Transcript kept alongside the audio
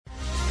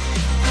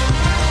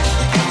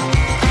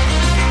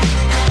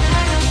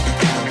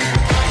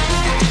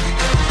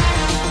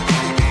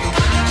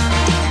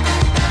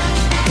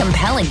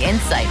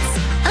insights,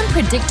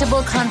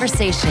 unpredictable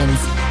conversations,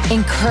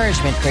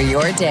 encouragement for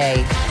your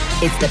day.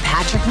 It's the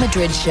Patrick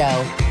Madrid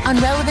Show on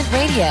Relevant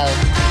Radio.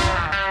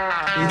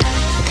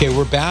 Okay,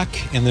 we're back,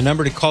 and the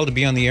number to call to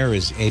be on the air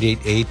is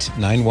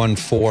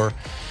 888-914-9149,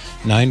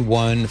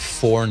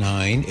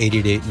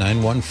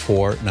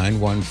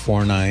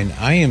 888-914-9149.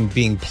 I am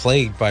being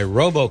plagued by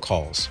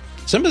robocalls.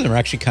 Some of them are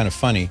actually kind of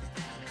funny.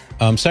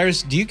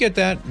 Cyrus, do you get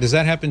that? Does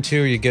that happen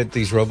too? Or you get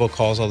these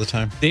robocalls all the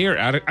time? They are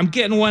out of... I'm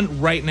getting one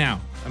right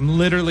now. I'm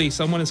literally...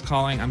 Someone is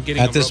calling. I'm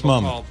getting at this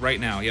moment right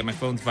now. Yeah, my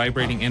phone's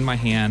vibrating in my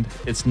hand.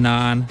 It's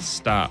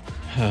non-stop.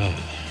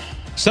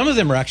 Some of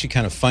them are actually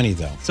kind of funny,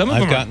 though. Some of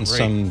them I've gotten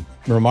some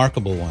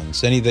remarkable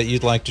ones. Any that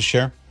you'd like to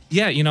share?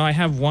 Yeah, I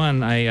have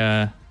one.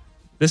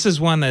 This is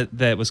one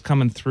that was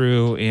coming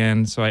through,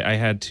 and so I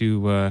had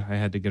to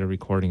get a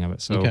recording of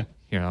it. So okay.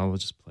 Here, I'll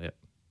just play it.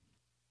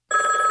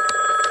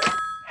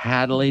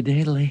 Haddly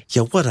diddly.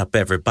 Yo, what up,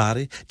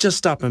 everybody? Just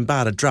stopping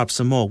by to drop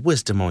some more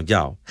wisdom on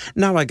y'all.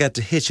 Now I got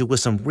to hit you with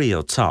some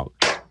real talk.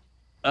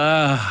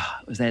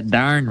 It was that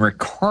darn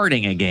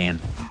recording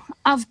again.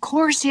 Of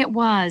course it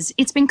was.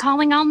 It's been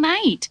calling all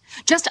night.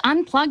 Just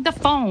unplug the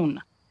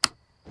phone.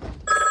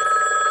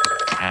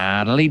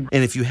 Haddly.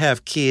 And if you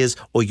have kids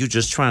or you're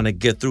just trying to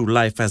get through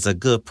life as a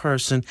good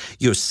person,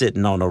 you're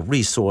sitting on a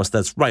resource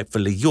that's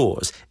rightfully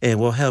yours and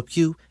will help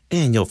you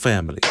and your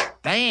family.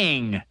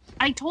 Dang.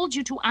 I told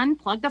you to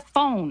unplug the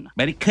phone.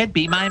 But it could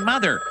be my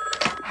mother.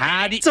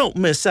 Don't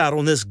miss out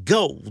on this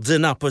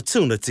golden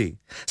opportunity.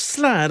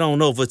 Slide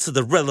on over to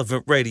the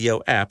Relevant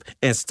Radio app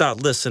and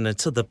start listening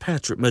to the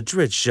Patrick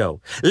Madrid Show.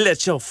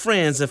 Let your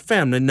friends and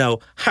family know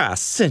how I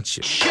sent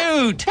you.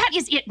 Shoot! That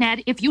is it,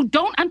 Ned. If you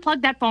don't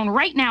unplug that phone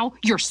right now,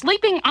 you're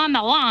sleeping on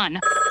the lawn.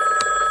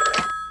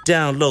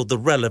 Download the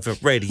Relevant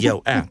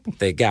Radio app.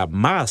 They got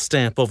my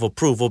stamp of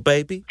approval,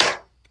 baby.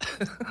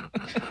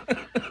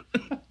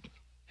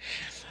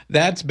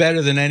 That's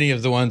better than any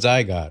of the ones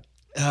I got.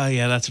 Oh,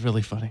 yeah, that's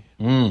really funny.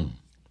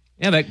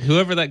 Yeah,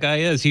 whoever that guy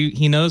is,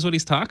 he knows what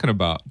he's talking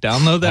about.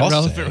 Download that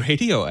Relevant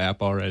Radio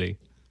app already.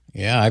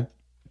 Yeah,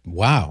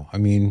 wow. I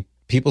mean,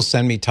 people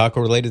send me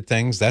taco-related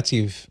things. I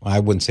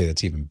wouldn't say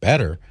that's even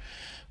better,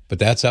 but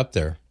that's up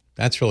there.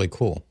 That's really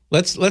cool.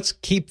 Let's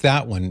keep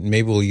that one.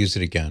 Maybe we'll use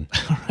it again.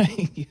 All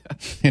right. Yeah.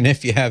 And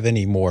if you have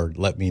any more,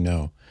 let me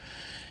know.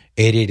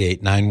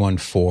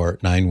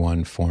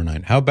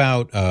 888-914-9149. How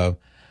about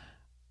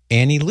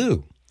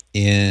Anilu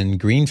in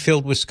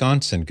Greenfield,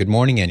 Wisconsin? Good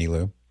morning,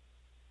 Anilu.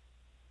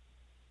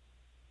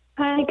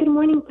 Hi, good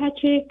morning,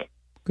 Patrick.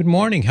 Good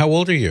morning. How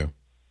old are you?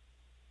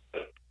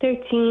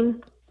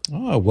 13.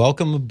 Oh,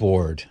 welcome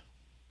aboard.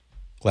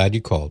 Glad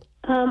you called.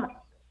 I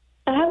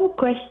have a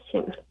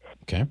question.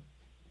 Okay.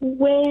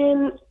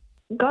 When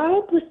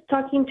God was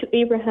talking to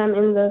Abraham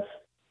in the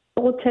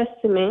Old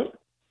Testament,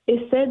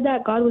 it said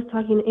that God was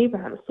talking to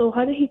Abraham. So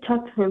how did he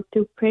talk to him?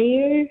 Through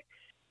prayer,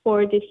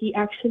 or did he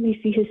actually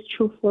see his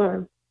true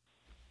form?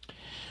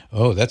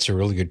 Oh, that's a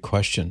really good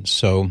question.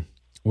 So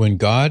when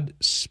God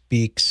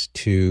speaks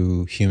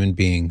to human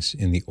beings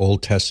in the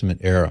Old Testament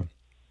era,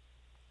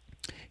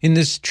 and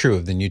this is true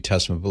of the New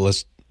Testament,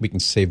 but we can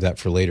save that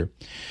for later.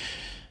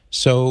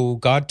 So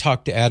God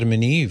talked to Adam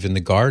and Eve in the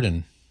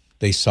garden.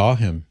 They saw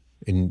him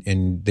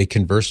and they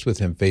conversed with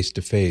him face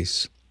to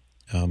face.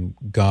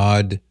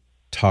 God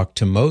talked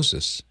to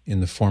Moses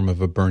in the form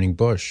of a burning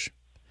bush.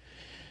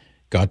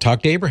 God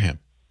talked to Abraham.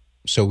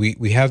 So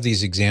we have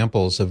these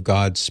examples of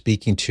God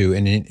speaking to,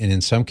 and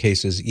in some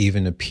cases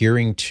even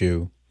appearing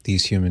to,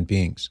 these human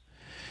beings.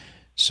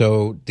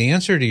 So the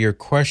answer to your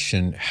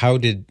question, how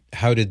did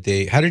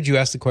you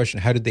ask the question?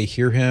 How did they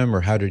hear him,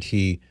 or how did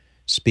he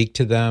speak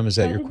to them? Is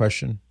that your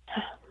question?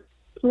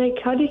 Like,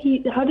 how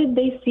did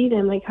they see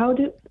them? Like,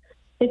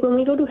 when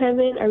we go to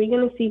heaven, are we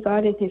going to see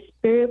God in his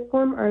spirit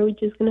form, or are we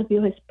just going to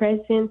feel his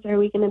presence? Are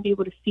we going to be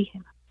able to see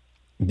him?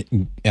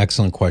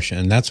 Excellent question.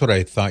 And that's what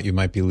I thought you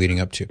might be leading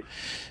up to.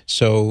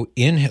 So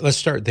let's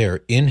start there.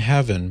 In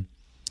heaven,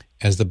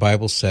 as the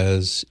Bible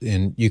says,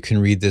 and you can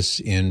read this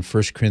in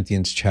 1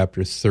 Corinthians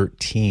chapter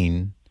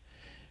 13,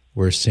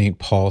 where St.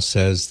 Paul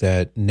says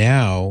that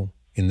now,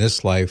 in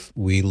this life,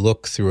 we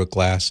look through a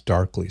glass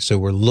darkly. So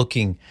we're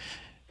looking,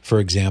 for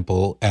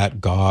example,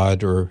 at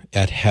God or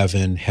at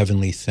heaven,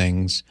 heavenly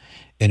things,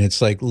 and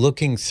it's like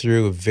looking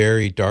through a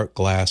very dark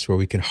glass where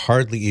we can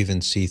hardly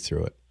even see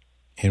through it.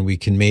 And we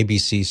can maybe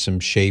see some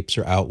shapes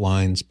or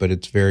outlines, but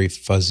it's very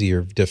fuzzy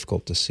or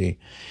difficult to see.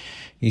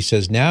 He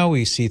says, now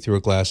we see through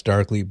a glass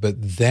darkly, but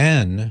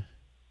then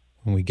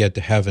when we get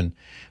to heaven,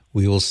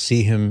 we will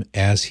see him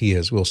as he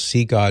is. We'll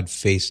see God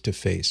face to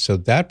face. So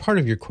that part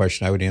of your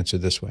question, I would answer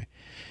this way.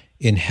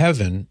 In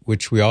heaven,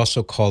 which we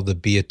also call the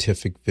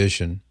beatific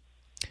vision,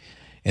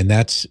 and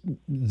that's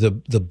the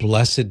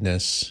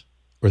blessedness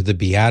or the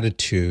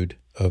beatitude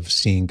of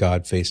seeing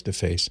God face to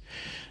face,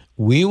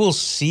 we will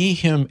see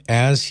him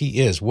as he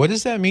is. What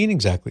does that mean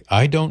exactly?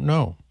 I don't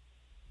know.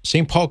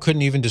 St. Paul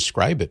couldn't even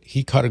describe it.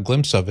 He caught a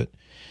glimpse of it,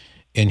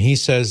 and he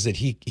says that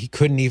he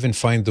couldn't even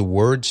find the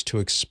words to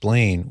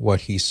explain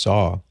what he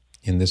saw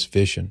in this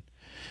vision.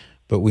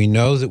 But we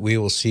know that we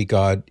will see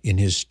God in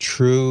his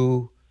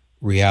true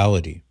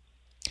reality.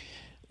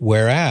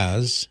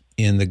 Whereas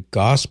in the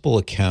gospel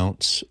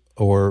accounts,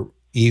 or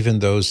even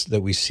those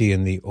that we see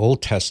in the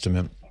Old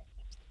Testament,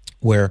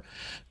 where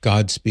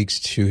God speaks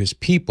to his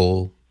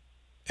people,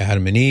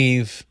 Adam and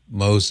Eve,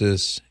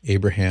 Moses,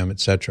 Abraham,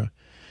 etc.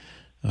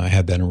 I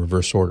had that in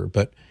reverse order,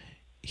 but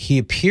he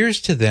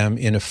appears to them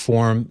in a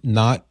form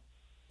not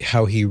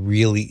how he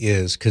really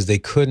is, because they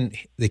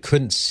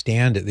couldn't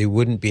stand it. They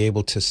wouldn't be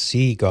able to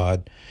see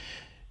God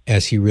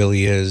as he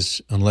really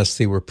is unless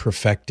they were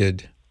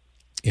perfected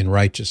in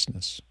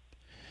righteousness.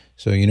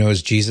 So,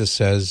 as Jesus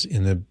says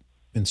in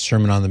the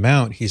Sermon on the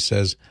Mount, he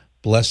says,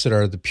 "Blessed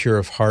are the pure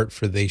of heart,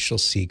 for they shall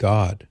see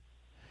God."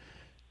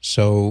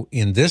 So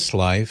in this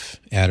life,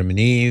 Adam and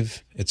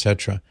Eve,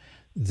 etc.,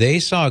 they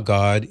saw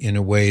God in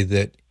a way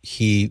that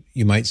he,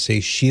 you might say,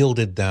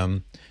 shielded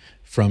them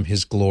from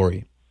his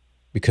glory,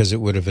 because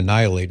it would have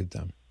annihilated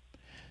them.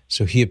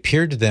 So he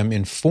appeared to them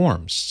in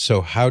forms.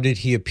 So how did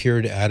he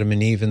appear to Adam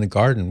and Eve in the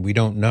garden? We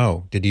don't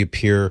know. Did he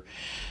appear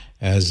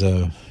as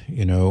a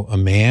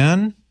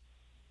man?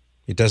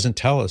 It doesn't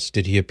tell us.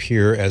 Did he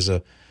appear as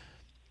a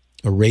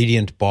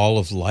radiant ball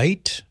of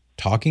light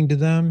talking to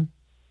them?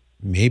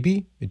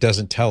 Maybe. It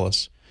doesn't tell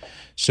us.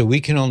 So we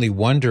can only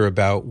wonder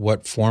about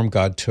what form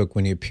God took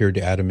when he appeared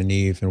to Adam and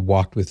Eve and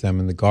walked with them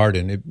in the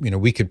garden.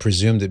 We could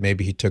presume that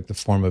maybe he took the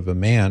form of a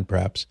man,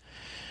 perhaps.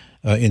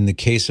 In the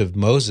case of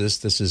Moses,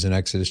 this is in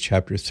Exodus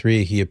chapter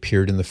 3, he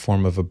appeared in the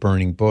form of a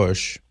burning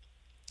bush.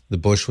 The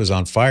bush was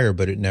on fire,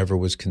 but it never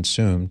was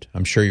consumed.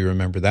 I'm sure you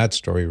remember that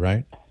story,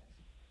 right?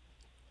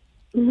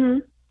 Mm-hmm.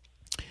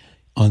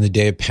 On the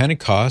day of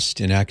Pentecost,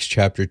 in Acts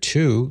chapter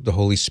 2, the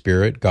Holy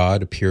Spirit,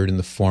 God, appeared in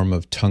the form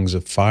of tongues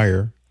of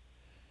fire.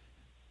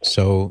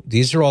 So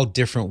these are all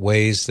different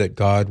ways that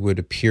God would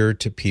appear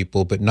to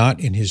people, but not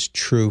in his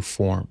true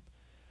form.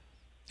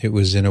 It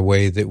was in a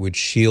way that would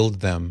shield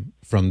them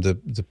from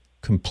the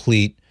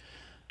complete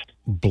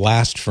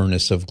blast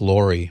furnace of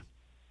glory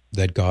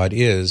that God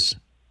is.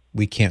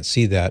 We can't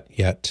see that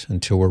yet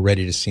until we're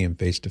ready to see him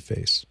face to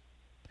face.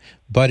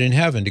 But in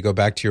heaven, to go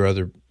back to your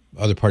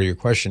other part of your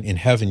question, in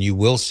heaven you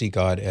will see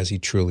God as he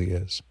truly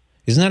is.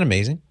 Isn't that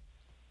amazing?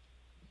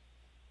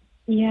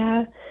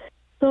 Yeah.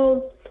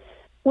 So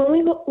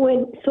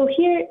so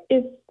here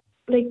is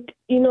like,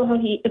 how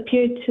he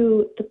appeared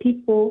to the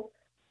people,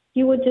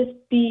 he would just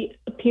be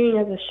appearing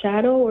as a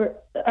shadow, or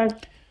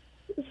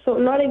so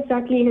not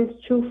exactly his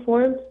true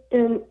form.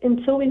 And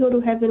until we go to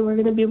heaven, we're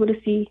going to be able to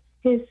see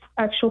his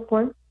actual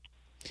form.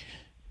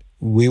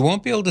 We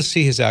won't be able to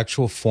see his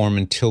actual form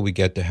until we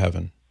get to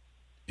heaven.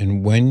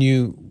 And when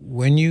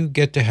you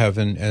get to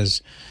heaven,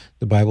 as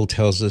the Bible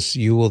tells us,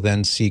 you will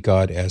then see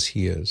God as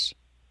he is.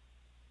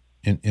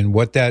 And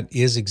what that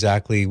is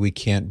exactly, we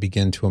can't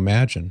begin to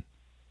imagine.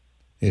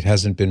 It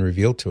hasn't been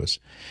revealed to us.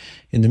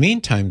 In the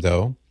meantime,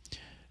 though,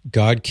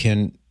 God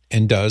can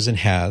and does and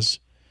has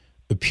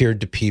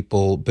appeared to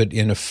people, but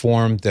in a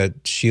form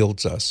that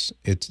shields us.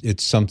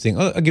 It's something.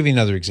 I'll give you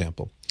another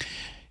example.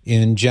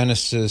 In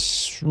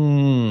Genesis,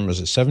 was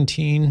it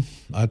 17?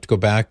 I have to go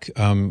back.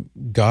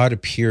 God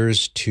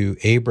appears to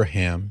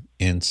Abraham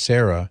and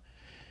Sarah.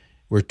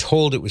 We're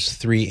told it was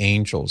 3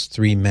 angels,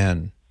 3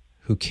 men,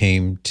 who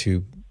came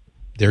to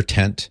their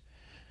tent,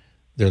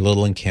 their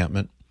little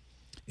encampment,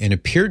 and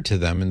appeared to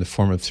them in the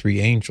form of 3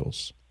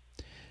 angels.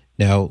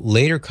 Now,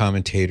 later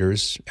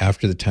commentators,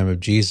 after the time of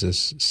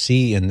Jesus,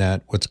 see in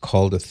that what's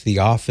called a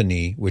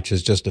theophany, which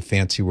is just a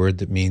fancy word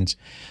that means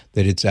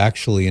that it's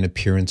actually an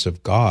appearance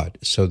of God.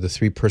 So the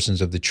 3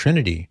 persons of the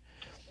Trinity,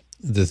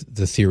 the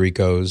theory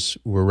goes,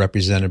 were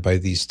represented by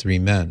these 3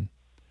 men.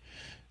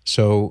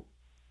 So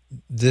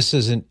this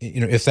isn't,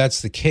 if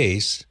that's the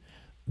case,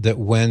 that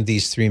when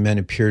these 3 men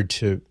appeared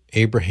to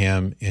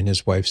Abraham and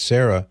his wife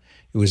Sarah,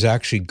 it was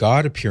actually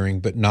God appearing,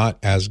 but not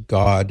as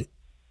God,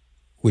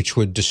 which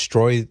would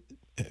destroy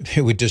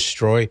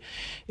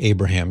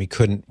Abraham. He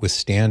couldn't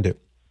withstand it.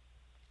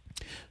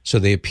 So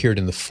they appeared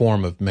in the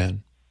form of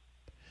men.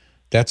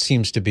 That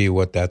seems to be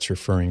what that's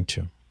referring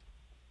to.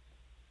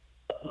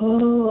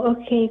 Oh,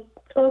 okay.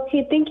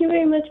 Okay, thank you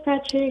very much,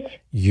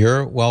 Patrick.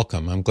 You're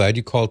welcome. I'm glad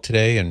you called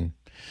today, and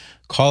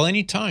call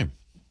anytime.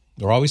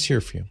 We're always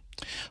here for you.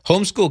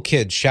 Homeschool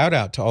kids, shout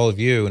out to all of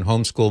you, and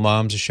homeschool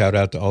moms, a shout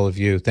out to all of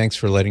you. Thanks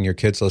for letting your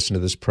kids listen to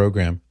this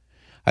program.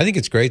 I think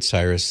it's great,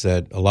 Cyrus,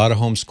 that a lot of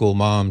homeschool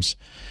moms,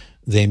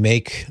 they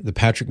make the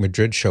Patrick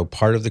Madrid Show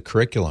part of the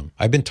curriculum.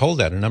 I've been told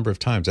that a number of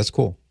times. That's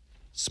cool.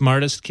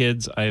 Smartest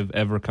kids I've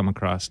ever come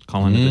across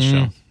call into the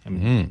show. I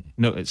mean,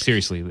 no,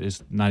 seriously,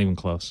 it's not even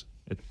close.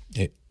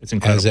 It's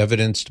incredible. As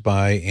evidenced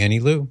by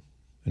Anilu,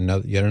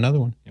 yet another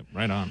one. Yep,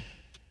 right on.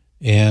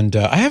 And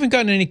I haven't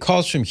gotten any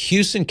calls from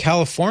Houston,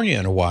 California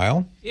in a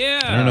while.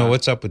 Yeah. I don't know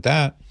what's up with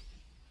that.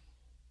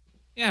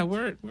 Yeah,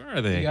 where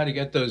are they? You got to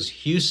get those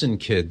Houston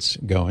kids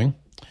going.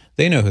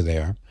 They know who they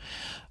are.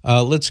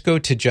 Let's go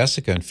to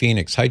Jessica in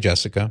Phoenix. Hi,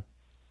 Jessica.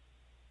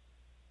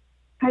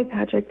 Hi,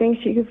 Patrick.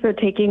 Thanks you for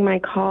taking my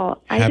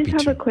call. I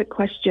just have a quick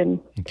question.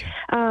 Okay.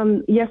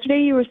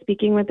 Yesterday you were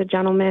speaking with a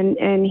gentleman,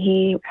 and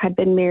he had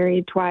been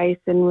married twice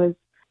and was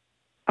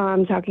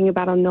talking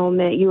about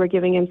annulment. You were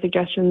giving him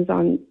suggestions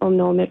on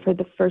annulment for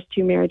the first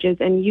two marriages,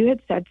 and you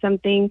had said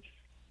something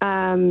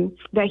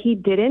that he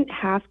didn't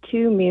have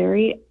to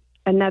marry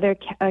another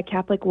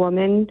Catholic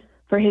woman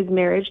for his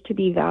marriage to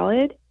be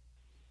valid.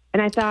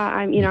 And I thought,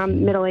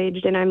 I'm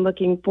middle-aged and I'm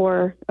looking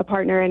for a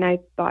partner, and I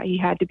thought he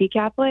had to be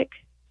Catholic.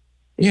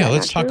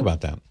 Let's talk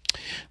about that.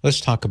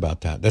 Let's talk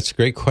about that. That's a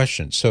great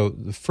question. So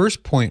the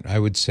first point I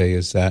would say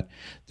is that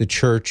the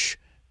church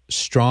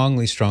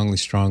strongly, strongly,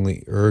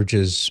 strongly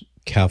urges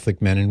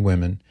Catholic men and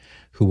women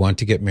who want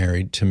to get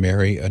married to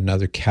marry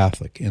another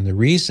Catholic. And the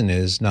reason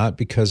is not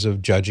because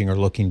of judging or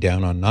looking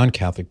down on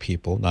non-Catholic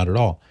people, not at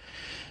all.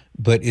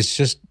 But it's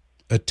just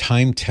a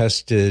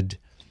time-tested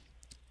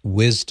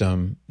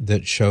wisdom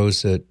that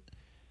shows that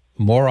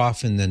more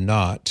often than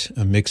not,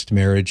 a mixed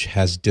marriage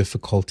has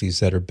difficulties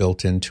that are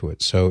built into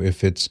it. So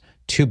if it's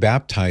two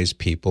baptized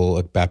people,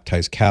 a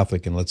baptized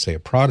Catholic and let's say a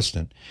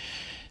Protestant,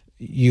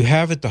 you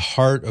have at the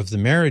heart of the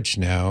marriage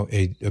now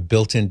a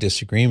built-in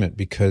disagreement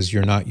because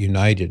you're not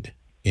united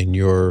in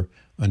your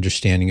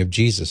understanding of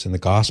Jesus and the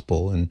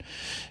gospel and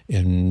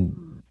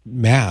in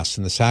Mass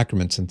and the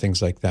sacraments and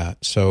things like that.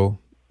 So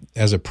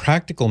as a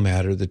practical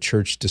matter, the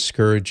church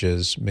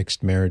discourages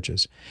mixed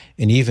marriages.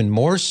 And even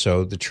more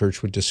so, the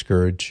church would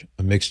discourage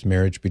a mixed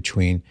marriage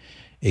between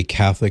a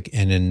Catholic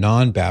and a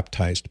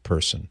non-baptized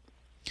person.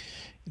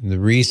 And the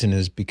reason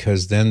is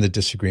because then the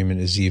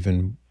disagreement is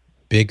even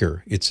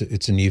bigger. It's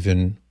an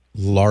even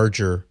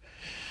larger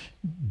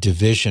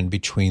division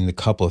between the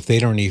couple. If they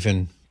don't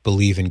even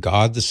believe in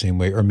God the same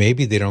way, or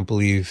maybe they don't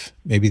believe,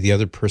 maybe the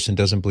other person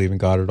doesn't believe in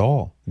God at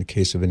all, in the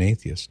case of an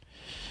atheist.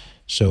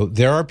 So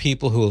there are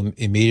people who will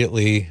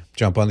immediately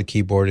jump on the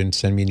keyboard and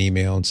send me an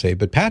email and say,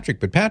 but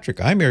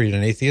Patrick, I married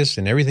an atheist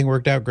and everything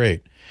worked out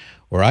great.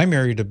 Or I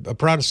married a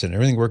Protestant,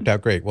 everything worked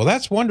out great. Well,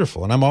 that's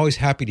wonderful, and I'm always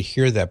happy to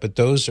hear that, but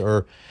those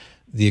are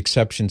the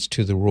exceptions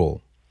to the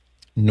rule.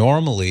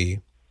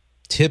 Normally,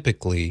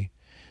 typically,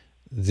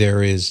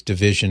 there is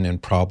division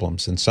and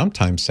problems, and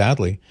sometimes,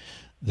 sadly,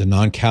 the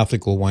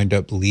non-Catholic will wind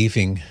up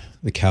leaving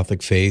the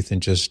Catholic faith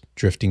and just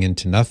drifting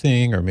into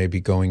nothing, or maybe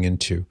going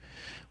into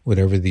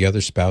whatever the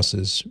other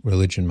spouse's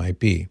religion might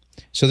be.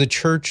 So the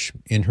church,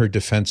 in her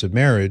defense of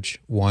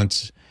marriage,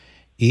 wants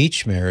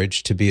each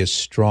marriage to be as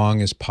strong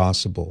as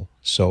possible.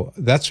 So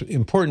that's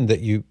important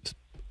that you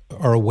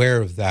are aware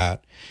of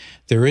that.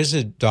 There is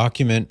a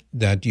document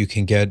that you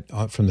can get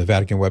from the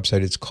Vatican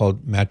website. It's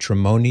called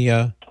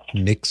Matrimonia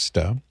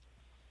Mixta.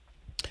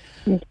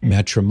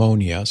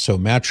 Matrimonia. So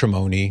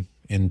matrimony,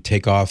 and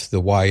take off the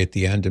Y at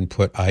the end and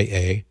put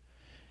IA,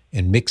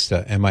 and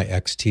Mixta,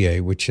 M-I-X-T-A,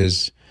 which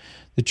is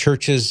the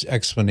church's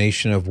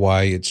explanation of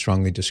why it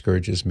strongly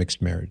discourages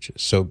mixed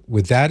marriages. So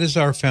with that as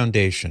our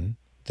foundation,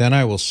 then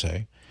I will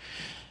say,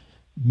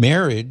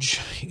 marriage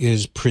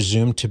is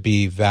presumed to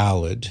be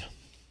valid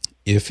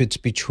if it's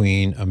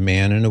between a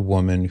man and a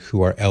woman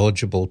who are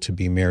eligible to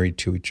be married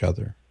to each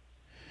other.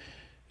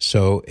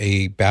 So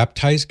a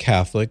baptized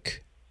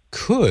Catholic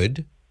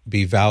could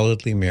be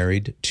validly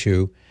married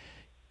to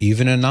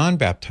even a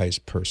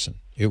non-baptized person.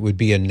 It would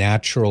be a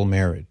natural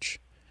marriage.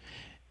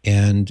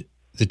 And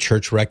the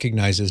church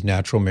recognizes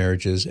natural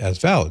marriages as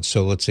valid.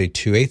 So let's say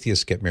two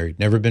atheists get married,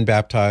 never been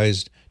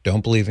baptized,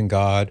 don't believe in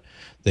God.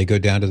 They go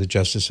down to the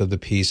justice of the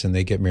peace and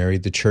they get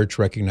married. The church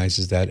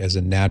recognizes that as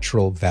a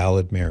natural,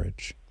 valid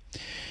marriage.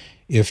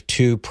 If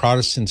two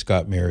Protestants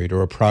got married,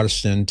 or a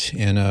Protestant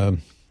and a,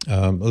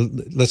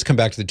 let's come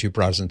back to the two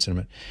Protestants in a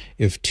minute.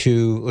 If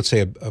two, let's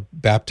say a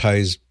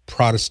baptized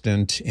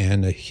Protestant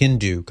and a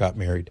Hindu got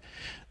married,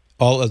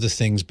 all other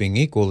things being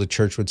equal, the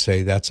church would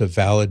say that's a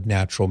valid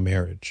natural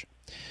marriage.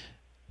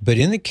 But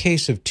in the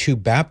case of two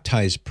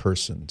baptized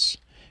persons,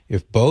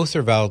 if both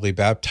are validly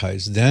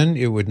baptized, then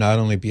it would not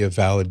only be a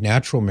valid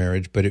natural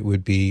marriage, but it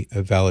would be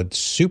a valid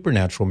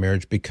supernatural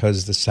marriage,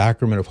 because the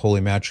sacrament of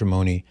holy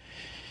matrimony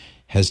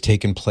has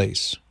taken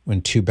place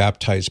when two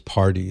baptized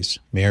parties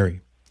marry.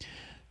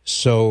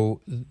 So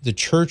the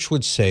church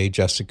would say,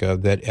 Jessica,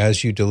 that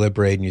as you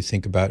deliberate and you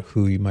think about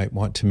who you might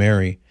want to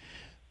marry,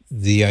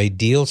 the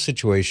ideal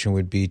situation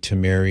would be to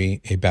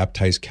marry a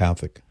baptized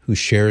Catholic who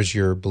shares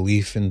your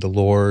belief in the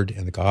Lord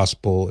and the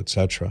gospel,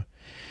 etc.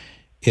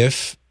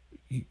 If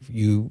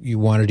you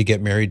wanted to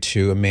get married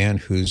to a man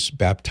who's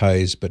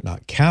baptized but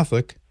not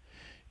Catholic,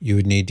 you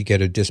would need to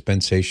get a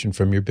dispensation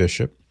from your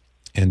bishop,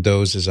 and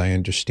those, as I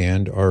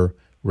understand, are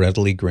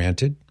readily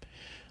granted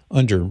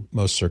under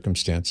most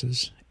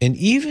circumstances. And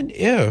even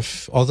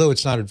if, although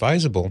it's not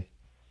advisable,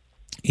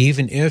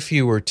 even if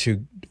you were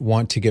to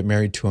want to get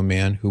married to a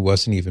man who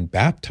wasn't even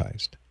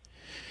baptized,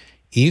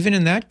 even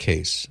in that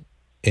case,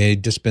 a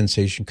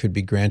dispensation could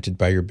be granted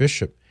by your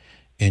bishop,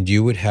 and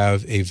you would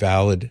have a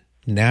valid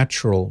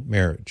natural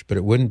marriage, but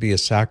it wouldn't be a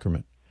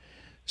sacrament.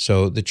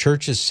 So the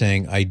church is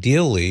saying,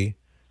 ideally,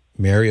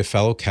 marry a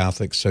fellow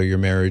Catholic so your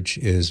marriage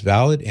is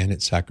valid and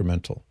it's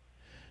sacramental.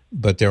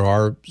 But there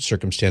are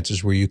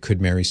circumstances where you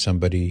could marry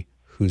somebody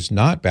who's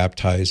not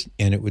baptized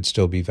and it would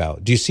still be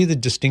valid. Do you see the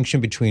distinction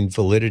between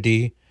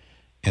validity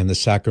and the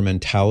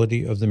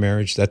sacramentality of the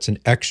marriage? That's an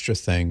extra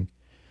thing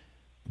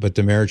but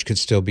the marriage could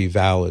still be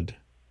valid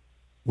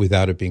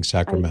without it being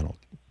sacramental.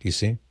 Do you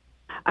see?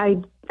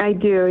 I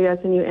do, yes,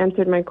 and you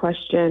answered my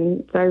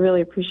question, so I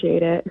really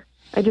appreciate it.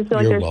 I just feel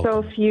like there's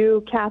so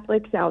few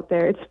Catholics out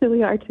there. It's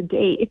really hard to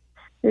date.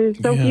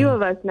 There's so few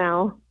of us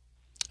now.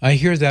 I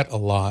hear that a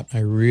lot. I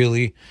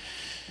really,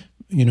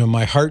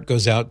 my heart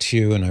goes out to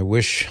you, and I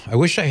wish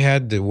I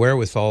had the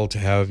wherewithal to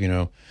have,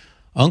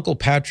 Uncle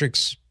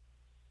Patrick's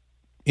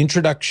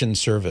introduction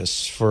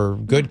service for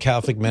good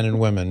Catholic men and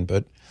women,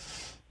 but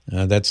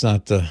that's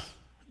not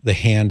the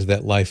hand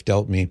that life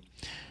dealt me.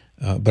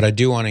 But I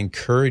do want to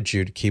encourage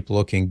you to keep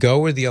looking. Go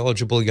where the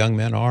eligible young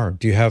men are.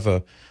 Do you have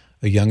a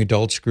young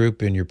adults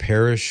group in your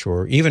parish,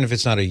 or even if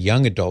it's not a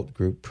young adult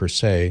group per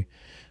se,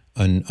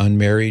 an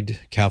unmarried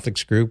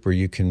Catholics group where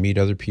you can meet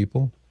other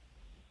people?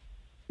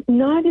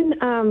 Not in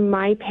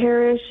my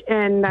parish,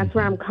 and that's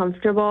where I'm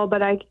comfortable,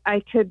 but I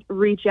could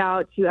reach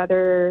out to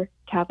other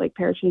Catholic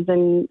parishes,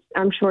 and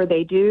I'm sure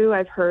they do.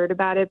 I've heard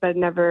about it, but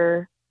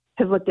never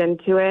have looked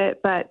into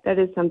it, but that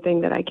is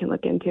something that I can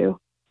look into.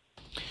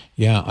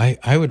 Yeah,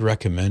 I would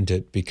recommend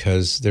it,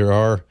 because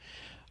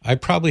I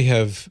probably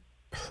have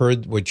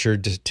heard what you're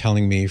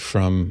telling me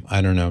from,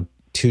 24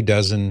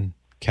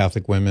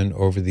 Catholic women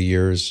over the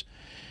years,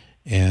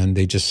 and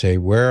they just say,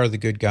 where are the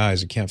good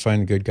guys? I can't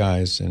find the good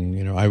guys.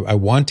 And, I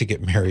want to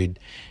get married,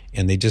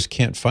 and they just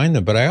can't find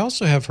them. But I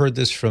also have heard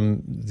this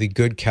from the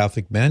good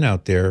Catholic men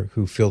out there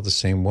who feel the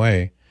same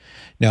way.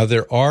 Now,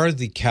 there are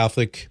the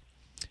Catholic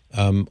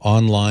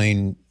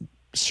online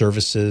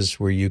services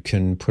where you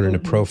can put in a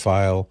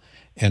profile.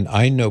 And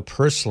I know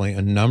personally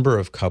a number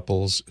of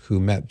couples who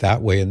met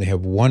that way, and they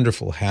have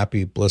wonderful,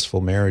 happy,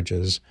 blissful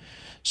marriages.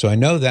 So I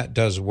know that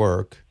does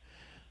work.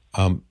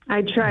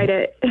 I tried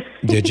it.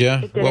 Did you?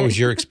 What was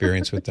your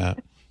experience with that?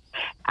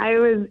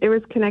 It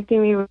was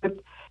connecting me with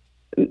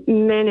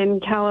men in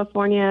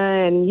California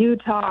and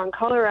Utah and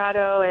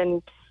Colorado,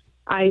 and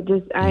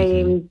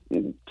I'm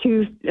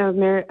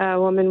a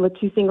woman with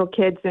two single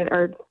kids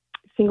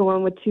single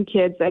one with two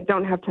kids. I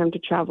don't have time to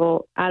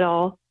travel at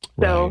all.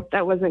 So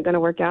that wasn't going to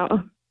work out.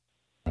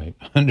 Right.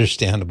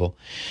 Understandable.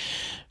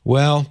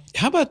 Well,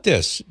 how about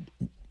this?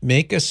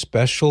 Make a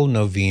special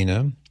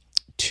novena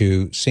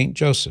to St.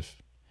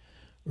 Joseph,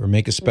 or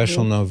make a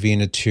special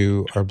novena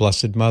to our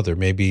Blessed Mother,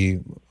 maybe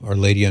Our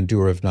Lady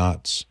Undoer of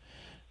Knots.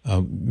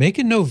 Make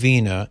a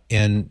novena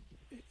and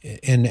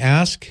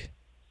ask,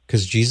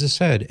 because Jesus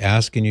said,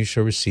 ask and you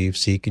shall receive,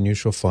 seek and you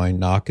shall find,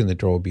 knock and the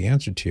door will be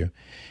answered to you.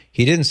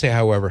 He didn't say,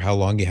 however, how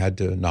long you had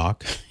to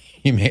knock.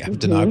 You may have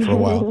to knock for a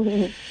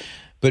while.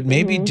 But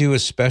maybe do a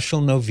special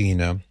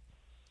novena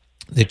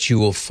that you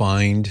will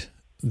find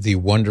the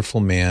wonderful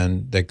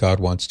man that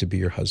God wants to be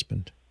your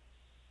husband.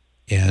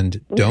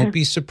 And don't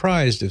be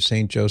surprised if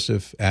St.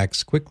 Joseph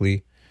acts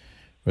quickly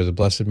or the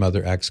Blessed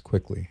Mother acts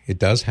quickly. It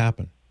does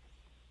happen.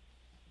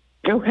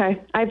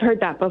 Okay. I've heard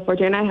that before,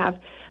 Jane. I have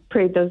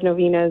prayed those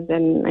novenas,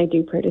 and I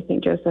do pray to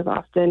St. Joseph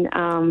often.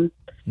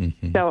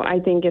 So I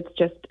think it's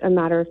just a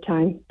matter of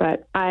time.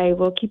 But I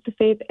will keep the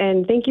faith,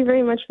 and thank you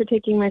very much for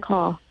taking my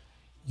call.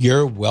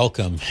 You're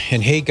welcome.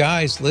 And hey,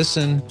 guys,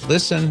 listen,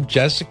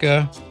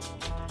 Jessica,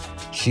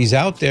 she's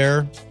out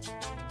there,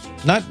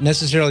 not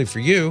necessarily for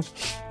you,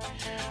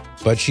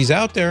 but she's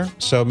out there.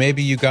 So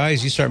maybe you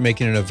guys, you start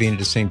making a novena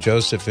to St.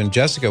 Joseph. And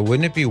Jessica,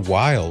 wouldn't it be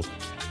wild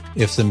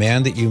if the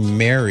man that you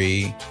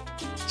marry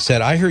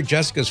said, I heard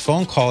Jessica's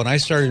phone call and I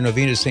started a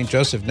novena to St.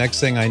 Joseph. Next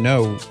thing I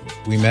know,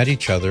 we met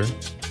each other.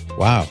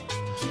 Wow.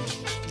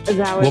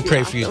 We'll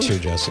pray for you too,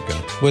 Jessica.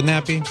 Wouldn't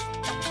that be?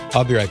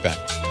 I'll be right back.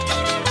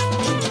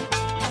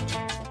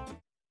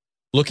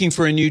 Looking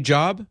for a new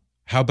job?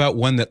 How about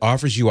one that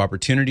offers you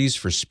opportunities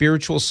for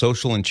spiritual,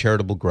 social, and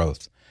charitable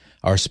growth?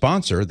 Our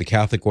sponsor, the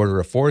Catholic Order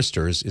of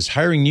Foresters, is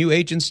hiring new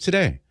agents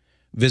today.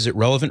 Visit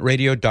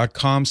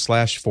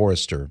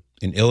relevantradio.com/forester,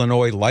 an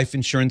Illinois life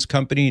insurance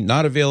company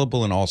not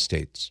available in all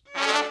states.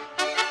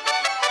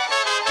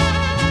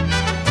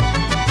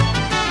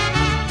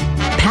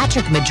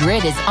 Patrick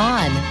Madrid is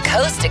on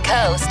Coast to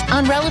Coast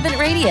on Relevant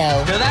Radio.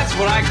 Now that's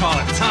what I call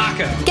a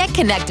taco. Get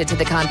connected to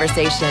the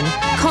conversation.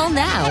 Call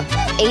now,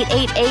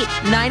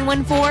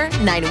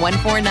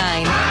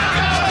 888-914-9149.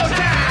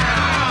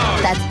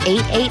 That's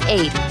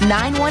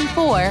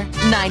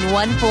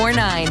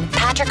 888-914-9149.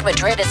 Patrick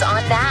Madrid is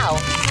on now.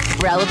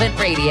 Relevant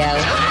Radio.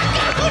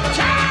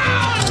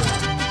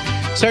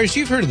 Cyrus,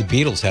 you've heard of the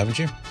Beatles, haven't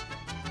you?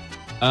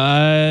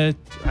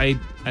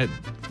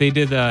 They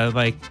did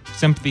like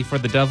Sympathy for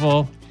the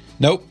Devil.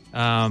 Nope.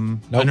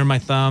 Under My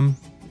Thumb.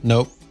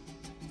 Nope.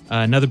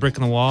 Another Brick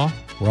in the Wall.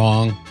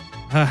 Wrong.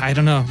 I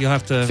don't know. You'll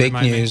have to Fake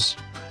remind news.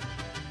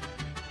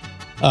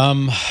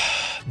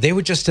 They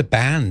were just a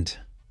band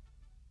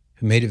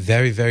who made it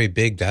very, very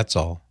big. That's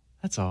all.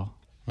 That's all.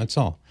 That's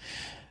all.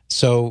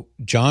 So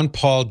John,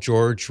 Paul,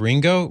 George,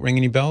 Ringo, ring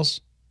any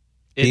bells?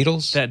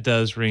 Beatles? That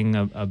does ring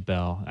a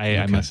bell.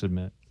 I must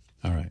admit.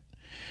 All right.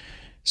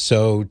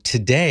 So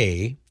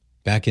today,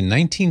 back in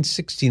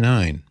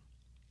 1969,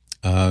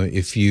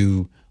 if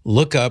you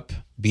look up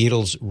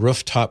Beatles'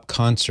 rooftop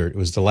concert, it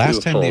was the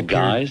last time they appeared.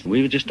 Guys,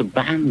 we were just a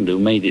band who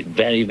made it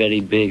very, very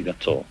big,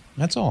 that's all.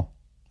 That's all.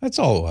 That's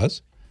all it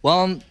was.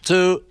 1,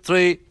 2,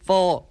 3,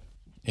 4.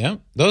 Yeah,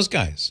 those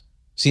guys.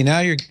 See, now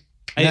you're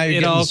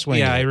getting the swing.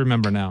 Yeah, I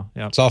remember now.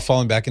 Yep. It's all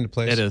falling back into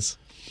place. It is.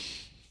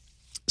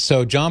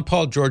 So John,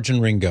 Paul, George,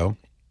 and Ringo,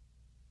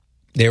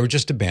 they were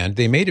just a band.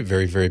 They made it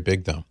very, very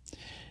big, though.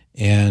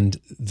 And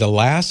the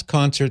last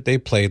concert they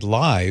played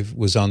live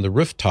was on the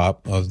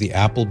rooftop of the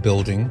Apple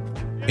building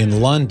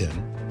in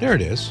London. There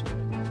it is.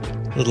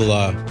 Little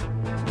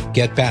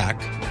Get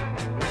Back.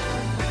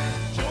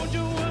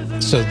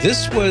 So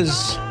this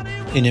was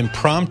an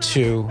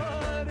impromptu.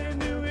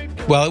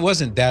 Well, it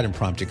wasn't that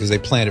impromptu because they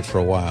planned it for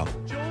a while.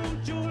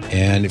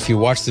 And if you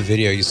watch the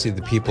video, you see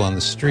the people on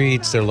the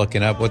streets. They're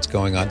looking up what's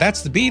going on.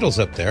 That's the Beatles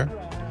up there.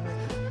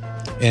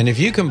 And if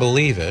you can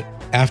believe it,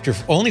 after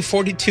only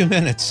 42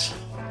 minutes,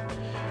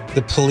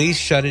 the police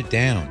shut it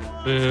down.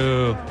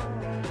 Boo.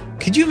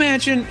 Could you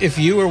imagine if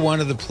you were one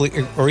of the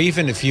police, or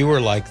even if you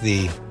were like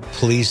the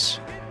police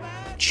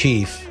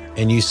chief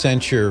and you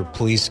sent your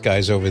police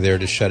guys over there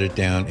to shut it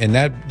down, and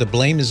that the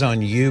blame is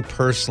on you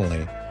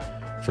personally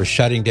for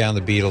shutting down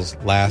the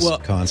Beatles'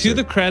 last concert. To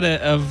the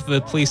credit of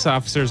the police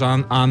officers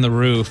on the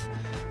roof,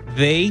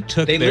 they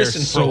took their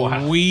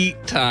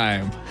sweet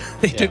time.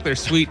 They took their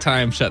sweet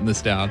time shutting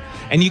this down.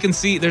 And you can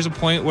see there's a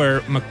point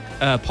where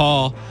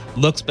Paul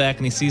looks back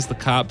and he sees the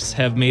cops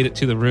have made it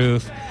to the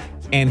roof,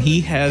 and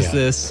he has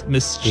this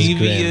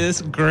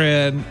mischievous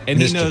grin,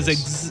 and he knows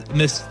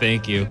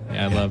thank you.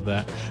 Yeah, I love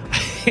that.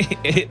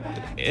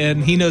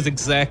 And he knows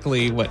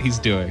exactly what he's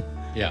doing.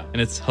 Yeah.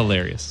 And it's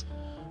hilarious.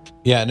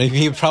 Yeah, and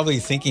you're probably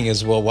thinking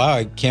as well, wow,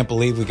 I can't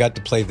believe we got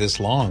to play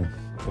this long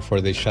before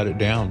they shut it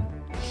down.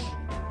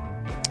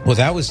 Well,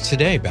 that was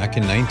today, back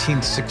in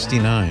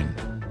 1969.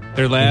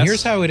 Their last. And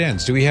here's how it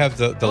ends. Do we have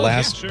the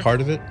last part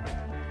of it?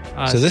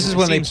 So this is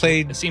when they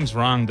played. It seems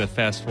wrong to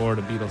fast forward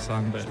a Beatles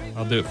song, but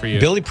I'll do it for you.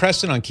 Billy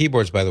Preston on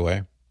keyboards, by the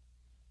way.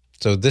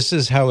 So this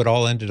is how it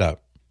all ended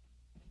up.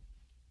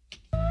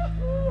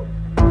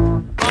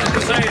 I'd like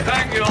to say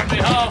thank you on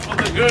behalf of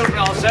the group and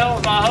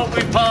ourselves. I hope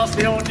we pass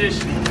the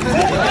audition.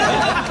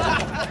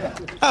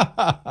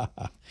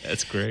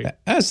 That's great.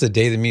 That's the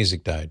day the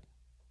music died.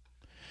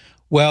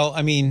 Well,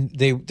 I mean,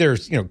 they're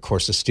of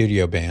course, a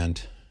studio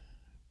band,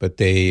 but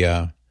they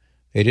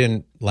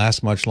didn't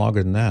last much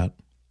longer than that.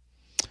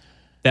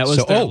 That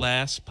was their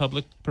last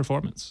public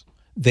performance.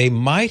 They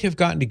might have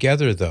gotten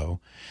together,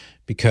 though,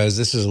 because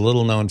this is a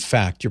little-known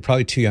fact. You're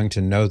probably too young to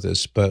know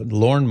this, but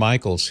Lorne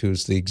Michaels,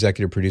 who's the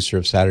executive producer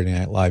of Saturday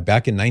Night Live,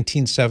 back in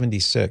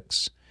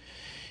 1976,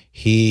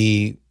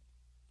 he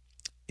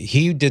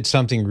did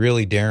something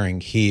really daring.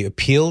 He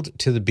appealed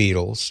to the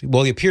Beatles.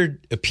 Well, he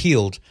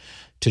appealed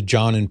to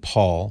John and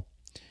Paul,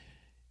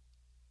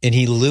 and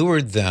he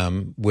lured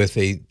them with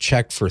a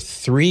check for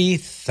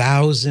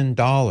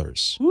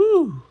 $3,000.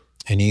 Woo!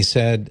 And he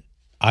said,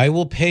 I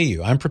will pay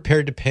you. I'm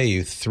prepared to pay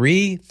you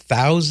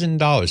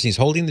 $3,000. He's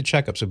holding the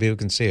check up so people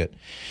can see it.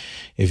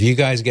 If you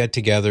guys get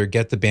together,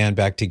 get the band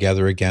back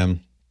together again,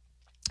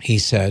 he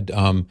said,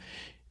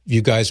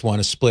 you guys want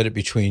to split it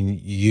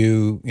between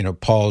you,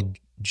 Paul,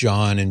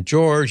 John, and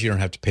George. You don't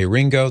have to pay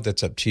Ringo.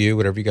 That's up to you,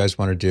 whatever you guys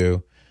want to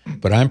do.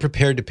 But I'm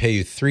prepared to pay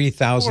you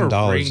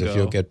 $3,000 if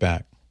you'll get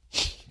back.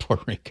 Poor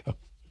Ringo.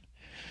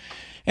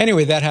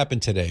 Anyway, that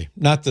happened today.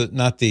 Not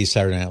the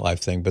Saturday Night Live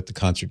thing, but the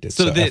concert did.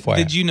 So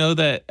did you know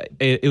that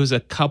it was a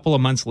couple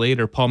of months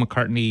later, Paul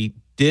McCartney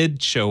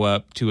did show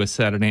up to a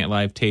Saturday Night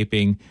Live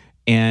taping,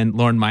 and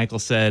Lorne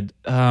Michaels said,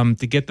 to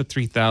get the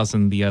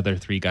 $3,000, the other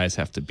three guys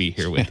have to be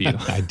here with you.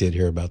 I did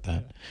hear about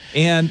that.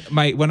 And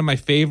one of my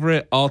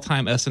favorite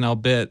all-time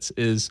SNL bits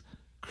is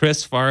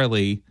Chris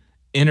Farley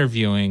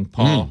interviewing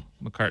Paul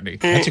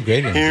McCartney. That's a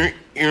great interview.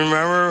 You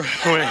remember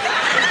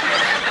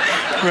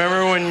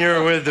when you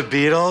were with the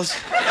Beatles?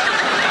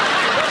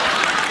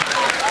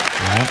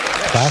 Yeah,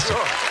 classic.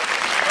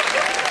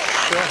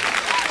 Sure.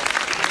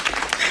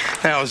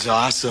 That was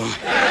awesome.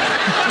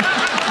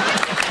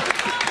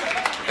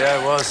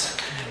 Yeah, it was.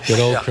 Good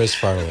old Chris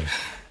Farley.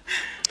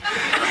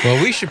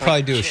 Well, we should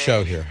probably do a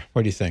show here.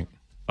 What do you think?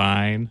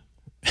 Fine.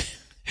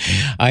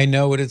 I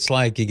know what it's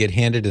like. You get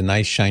handed a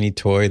nice shiny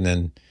toy and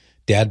then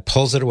Dad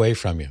pulls it away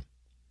from you.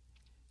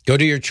 Go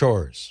do your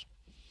chores.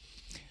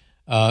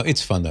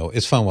 It's fun, though.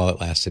 It's fun while it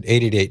lasted.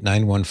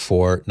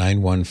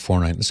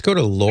 888-914-9149. Let's go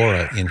to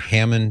Laura in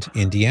Hammond,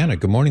 Indiana.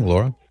 Good morning,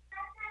 Laura.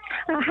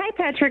 Hi,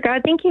 Patrick.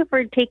 Thank you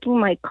for taking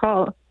my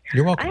call.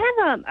 You're welcome.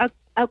 I have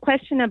a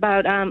question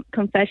about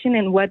confession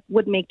and what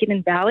would make it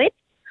invalid.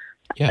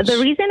 Yes. The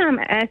reason I'm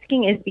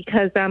asking is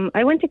because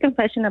I went to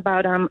confession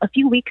about a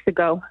few weeks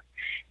ago,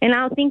 and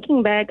now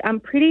thinking back, I'm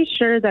pretty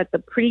sure that the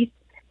priest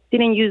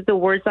didn't use the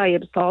words, I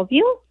absolve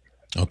you.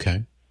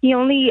 Okay. He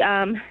only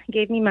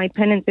gave me my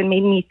penance and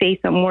made me say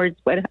some words,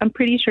 but I'm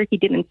pretty sure he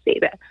didn't say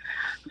that.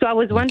 So I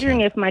was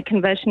wondering if my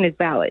confession is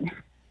valid.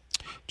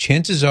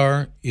 Chances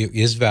are it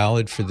is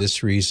valid for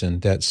this reason,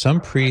 that some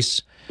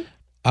priests,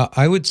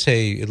 I would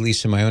say, at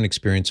least in my own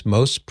experience,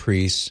 most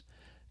priests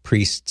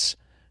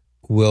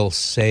will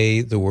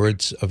say the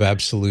words of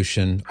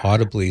absolution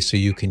audibly so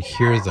you can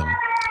hear them.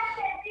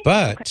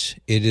 But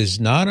it is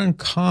not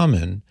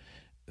uncommon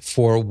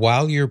for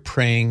while you're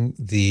praying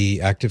the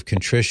act of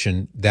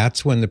contrition,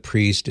 that's when the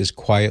priest is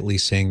quietly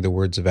saying the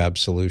words of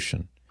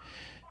absolution.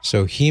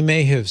 So he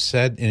may have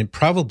said, and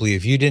probably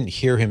if you didn't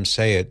hear him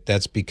say it,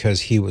 that's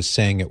because he was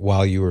saying it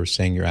while you were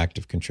saying your act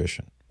of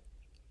contrition.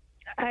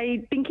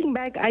 Thinking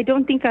back, I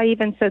don't think I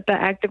even said the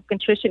act of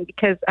contrition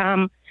because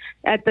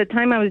at the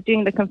time I was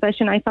doing the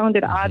confession, I found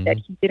it odd that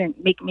he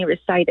didn't make me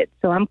recite it.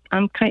 So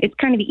it's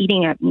kind of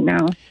eating at me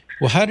now.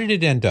 Well, how did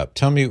it end up?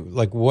 Tell me,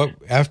 what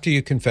after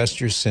you confessed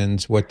your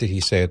sins, what did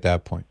he say at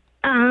that point?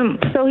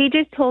 So he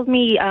just told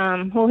me,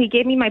 he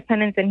gave me my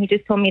penance and he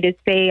just told me to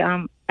say,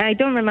 I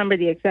don't remember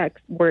the exact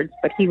words,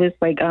 but he was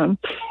like,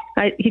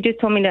 he just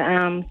told me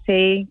to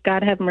say,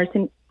 God have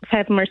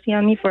mercy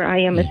on me, for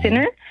I am a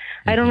sinner.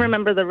 I don't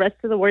remember the rest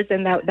of the words,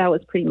 and that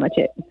was pretty much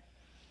it.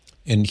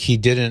 And he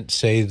didn't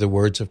say the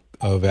words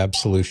of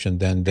absolution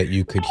then that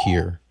you could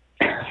hear?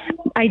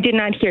 I did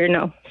not hear,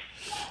 no.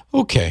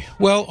 Okay.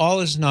 Well,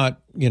 all is not,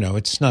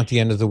 it's not the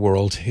end of the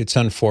world. It's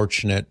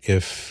unfortunate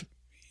if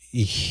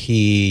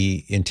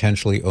he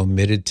intentionally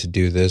omitted to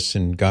do this,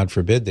 and God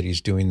forbid that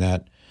he's doing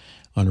that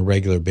on a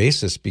regular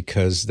basis,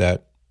 because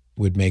that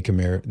would make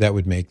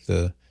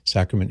the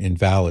sacrament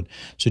invalid.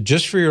 So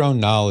just for your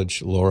own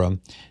knowledge, Laura,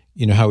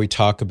 you know how we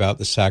talk about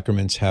the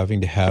sacraments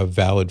having to have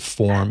valid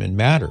form and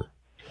matter.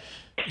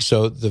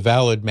 So the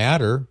valid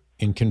matter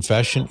in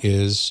confession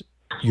is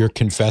your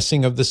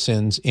confessing of the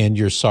sins and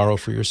your sorrow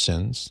for your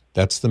sins.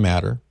 That's the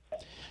matter.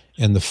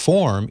 And the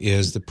form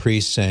is the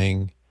priest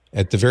saying,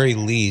 at the very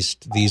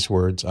least, these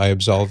words, I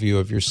absolve you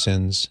of your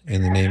sins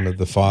in the name of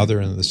the Father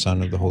and of the Son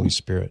and of the Holy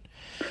Spirit.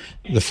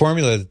 The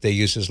formula that they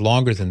use is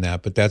longer than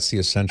that, but that's the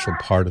essential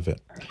part of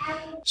it.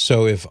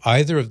 So if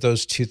either of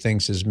those two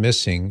things is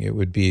missing, it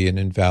would be an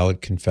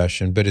invalid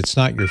confession, but it's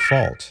not your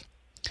fault.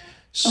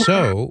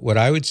 So what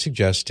I would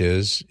suggest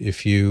is,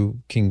 if you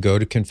can go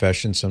to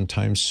confession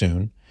sometime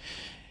soon,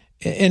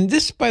 and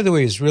this, by the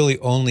way, is really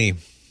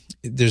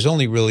there's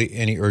only really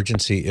any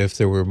urgency if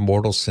there were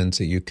mortal sins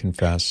that you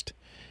confessed,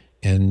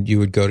 and you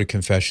would go to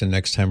confession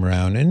next time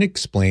around and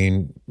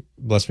explain,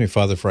 bless me,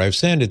 Father, for I have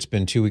sinned. It's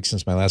been 2 weeks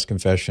since my last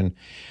confession.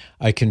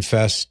 I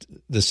confessed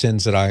the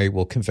sins that I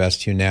will confess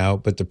to you now,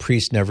 but the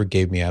priest never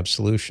gave me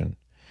absolution.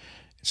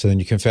 So then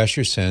you confess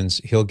your sins,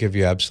 he'll give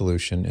you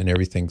absolution, and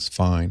everything's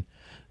fine.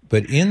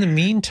 But in the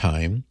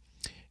meantime,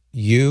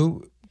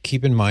 you,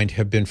 keep in mind,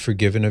 have been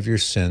forgiven of your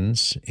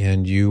sins,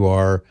 and you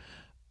are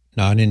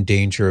not in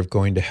danger of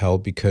going to hell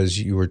because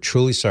you were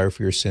truly sorry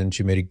for your sins.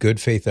 You made a good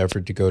faith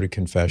effort to go to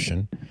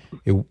confession.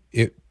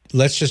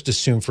 Let's just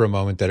assume for a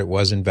moment that it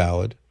was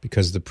invalid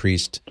because the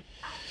priest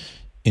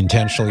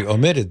intentionally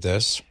omitted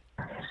this.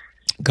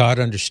 God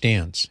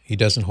understands. He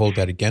doesn't hold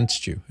that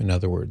against you, in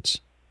other words.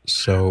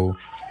 So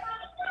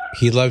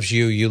he loves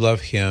you, you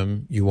love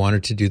him, you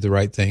wanted to do the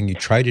right thing, you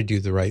try to do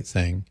the right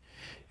thing,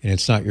 and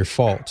it's not your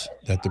fault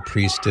that the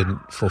priest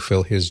didn't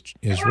fulfill his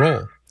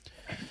role.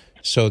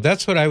 So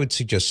that's what I would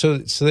suggest, so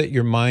that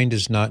your mind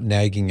is not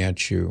nagging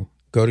at you.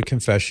 Go to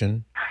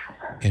confession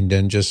and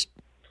then just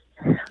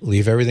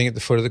leave everything at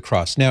the foot of the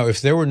cross. Now, if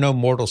there were no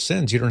mortal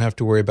sins, you don't have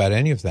to worry about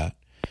any of that,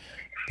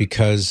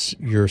 because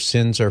your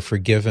sins are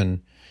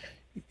forgiven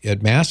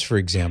at Mass, for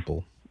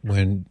example,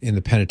 when in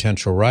the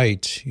penitential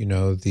rite,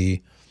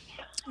 the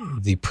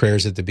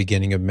prayers at the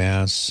beginning of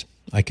Mass,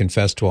 I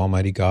confess to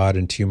Almighty God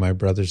and to you, my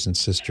brothers and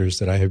sisters,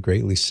 that I have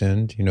greatly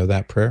sinned. You know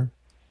that prayer?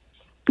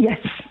 Yes.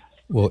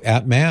 Well,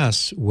 at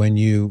Mass, when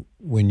you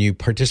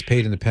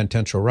participate in the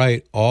penitential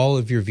rite, all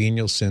of your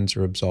venial sins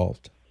are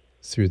absolved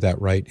through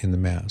that rite in the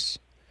Mass.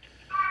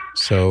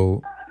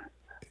 So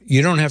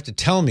you don't have to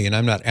tell me, and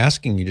I'm not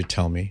asking you to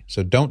tell me,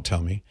 so don't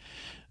tell me.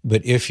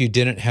 But if you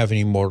didn't have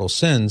any mortal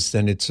sins,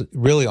 then it's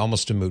really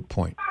almost a moot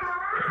point,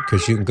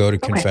 because you can go to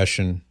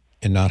confession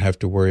and not have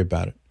to worry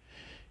about it.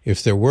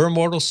 If there were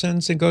mortal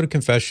sins, then go to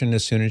confession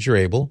as soon as you're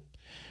able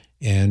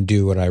and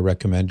do what I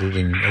recommended,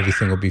 and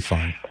everything will be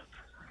fine.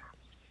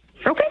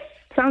 Okay,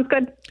 sounds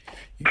good.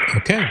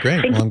 Okay,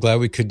 great. Well, I'm glad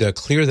we could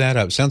clear that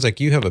up. Sounds like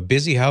you have a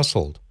busy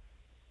household.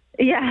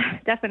 Yeah,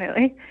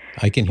 definitely.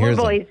 I can hear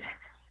them. Boys.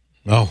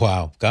 Oh,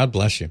 wow. God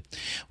bless you.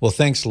 Well,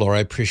 thanks, Laura. I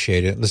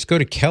appreciate it. Let's go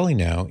to Kelly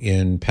now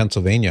in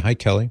Pennsylvania. Hi,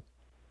 Kelly.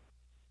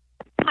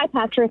 Hi,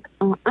 Patrick.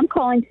 I'm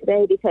calling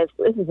today because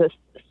this is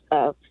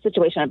a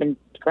situation I've been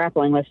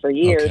grappling with for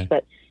years,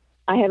 but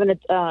I have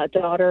a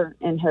daughter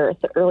in her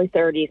early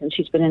 30s, and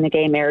she's been in a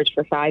gay marriage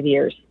for 5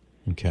 years.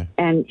 Okay.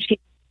 And she,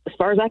 as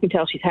far as I can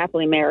tell, she's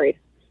happily married.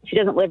 She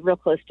doesn't live real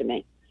close to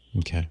me.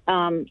 Okay.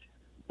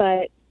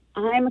 But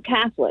I'm a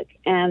Catholic,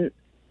 and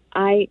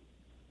I'm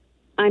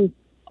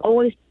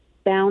always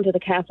bound to the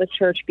Catholic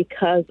Church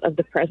because of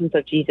the presence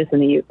of Jesus in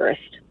the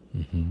Eucharist.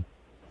 Mm-hmm.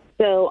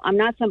 So I'm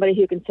not somebody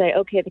who can say,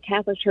 okay, the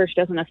Catholic Church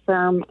doesn't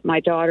affirm my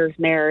daughter's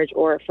marriage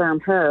or affirm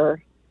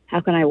her.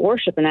 How can I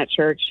worship in that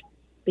church?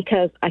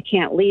 Because I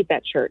can't leave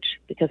that church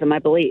because of my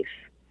beliefs.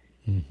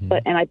 Mm-hmm.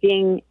 But am I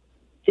being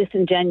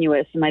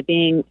disingenuous? Am I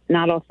being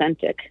not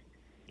authentic?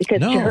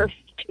 Because to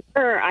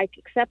her, I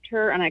accept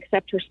her and I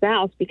accept her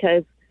spouse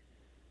because,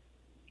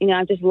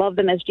 I just love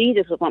them as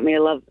Jesus would want me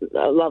to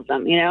love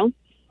them,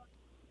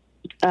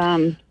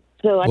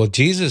 Well,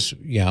 Jesus,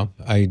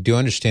 I do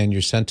understand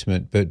your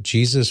sentiment, but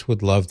Jesus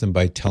would love them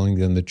by telling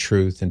them the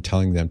truth and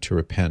telling them to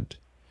repent.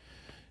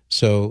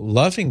 So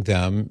loving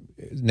them,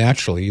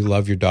 naturally, you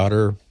love your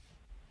daughter.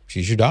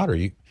 She's your daughter.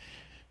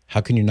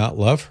 How can you not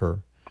love her?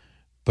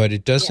 But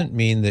it doesn't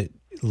mean that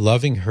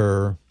loving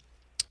her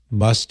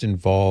must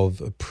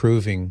involve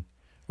approving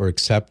or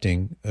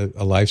accepting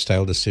a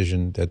lifestyle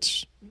decision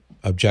that's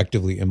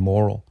objectively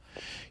immoral.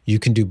 You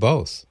can do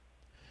both.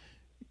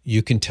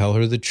 You can tell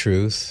her the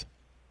truth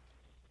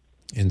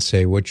and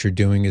say, what you're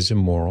doing is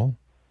immoral.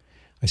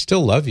 I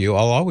still love you.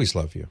 I'll always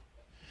love you.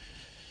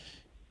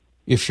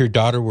 If your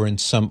daughter were in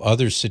some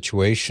other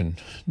situation,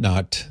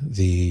 not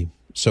the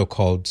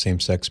so-called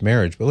same-sex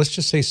marriage, but let's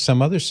just say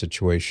some other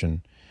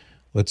situation.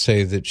 Let's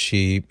say that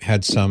she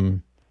had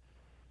some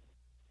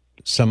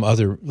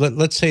other,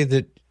 let's say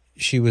that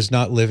she was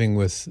not living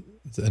with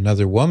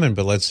another woman,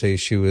 but let's say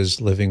she was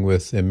living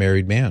with a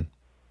married man.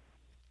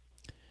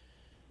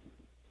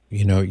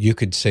 You know, you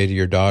could say to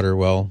your daughter,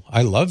 well,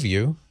 I love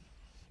you.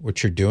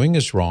 What you're doing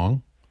is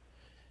wrong,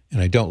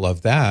 and I don't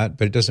love that,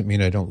 but it doesn't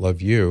mean I don't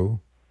love you.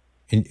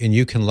 And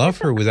you can love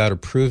her without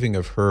approving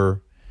of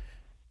her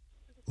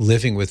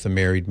living with a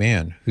married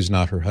man who's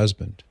not her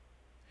husband.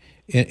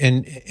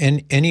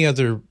 And any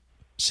other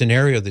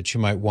scenario that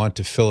you might want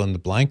to fill in the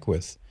blank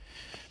with,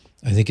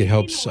 I think it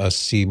helps us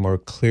see more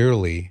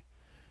clearly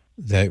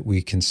that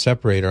we can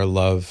separate our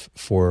love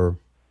for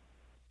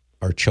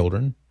our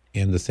children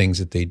and the things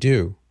that they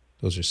do.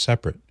 Those are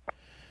separate.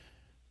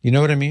 You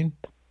know what I mean?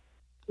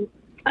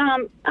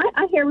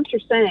 I hear what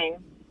you're saying,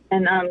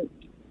 and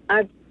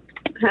I've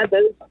had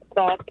those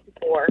thoughts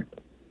before.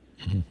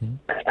 Mm-hmm.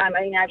 I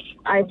mean,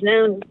 I've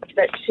known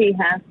that she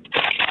has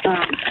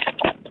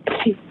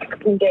she's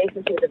engaged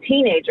since she was a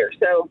teenager.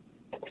 So,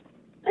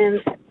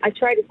 and I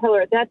tried to tell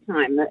her at that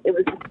time that it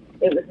was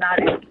not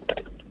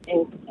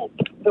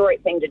the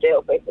right thing to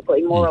do,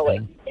 basically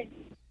morally,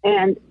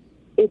 and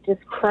it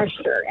just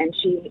crushed her, and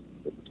she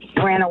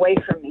ran away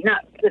from me,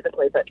 not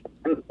physically, but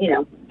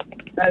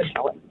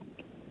emotionally.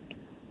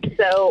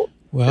 So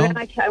then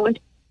I went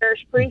to the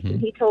parish priest, and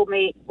he told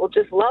me, well,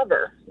 just love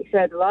her. He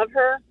said, love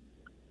her,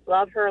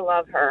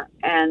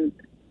 and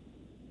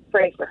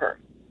pray for her.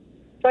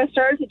 So I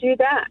started to do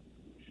that.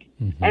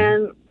 Mm-hmm.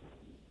 And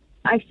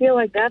I feel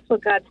like that's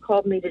what God's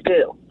called me to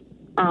do,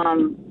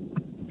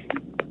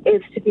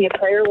 is to be a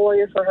prayer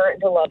warrior for her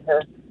and to love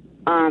her.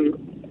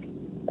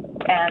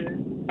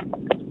 And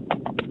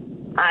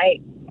I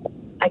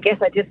guess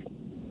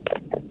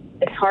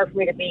it's hard for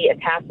me to be a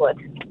Catholic,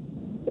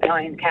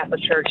 knowing the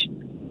Catholic Church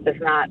does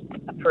not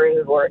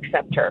approve or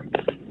accept her.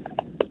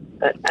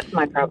 But that's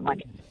my problem.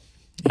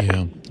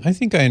 Yeah, I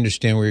think I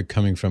understand where you're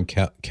coming from,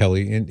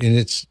 Kelly. And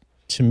it's,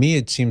 to me,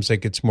 it seems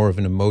like it's more of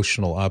an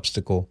emotional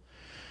obstacle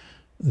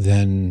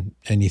than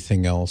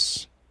anything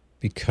else,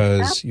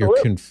 because you're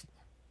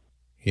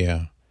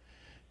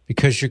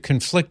because you're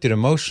conflicted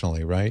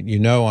emotionally, right? You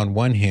know, on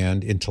one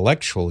hand,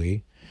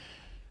 intellectually,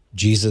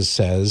 Jesus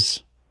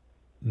says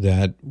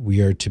that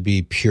we are to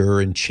be pure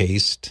and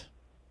chaste.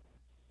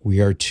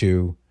 We are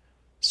to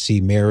see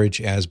marriage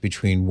as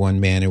between one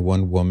man and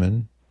one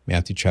woman,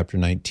 Matthew chapter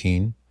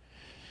 19.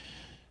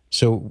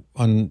 So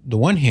on the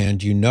one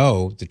hand, you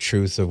know the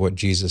truth of what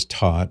Jesus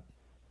taught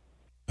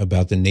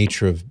about the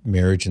nature of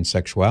marriage and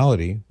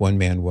sexuality, one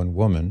man, one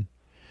woman.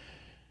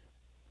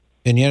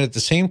 And yet at the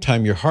same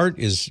time, your heart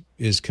is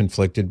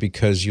conflicted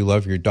because you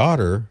love your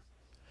daughter.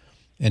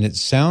 And it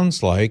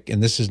sounds like,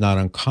 and this is not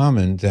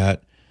uncommon,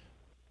 that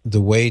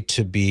the way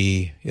to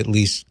be at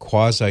least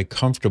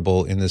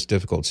quasi-comfortable in this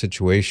difficult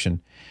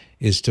situation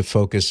is to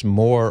focus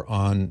more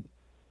on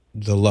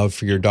the love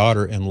for your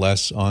daughter and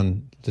less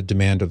on the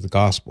demand of the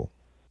gospel.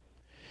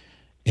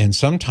 And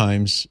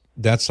sometimes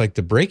that's like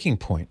the breaking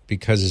point,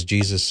 because as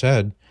Jesus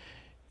said,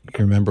 you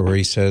remember where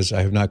he says,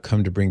 I have not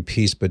come to bring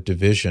peace but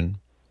division.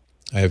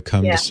 I have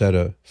come to set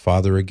a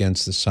father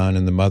against the son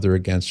and the mother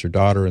against her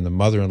daughter and the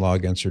mother-in-law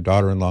against her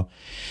daughter-in-law.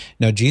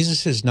 Now,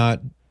 Jesus is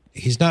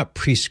he's not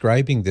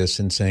prescribing this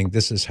and saying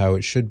this is how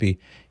it should be.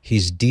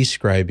 He's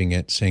describing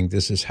it, saying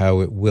this is how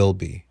it will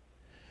be.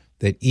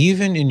 That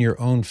even in your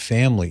own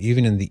family,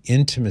 even in the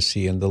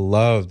intimacy and the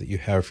love that you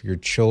have for your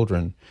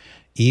children,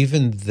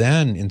 even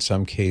then, in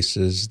some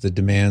cases, the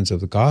demands of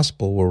the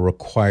gospel will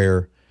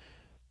require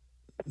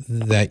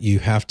that you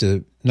have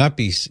to not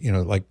be,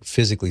 like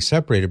physically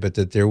separated, but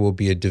that there will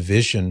be a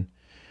division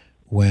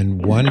when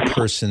one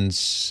person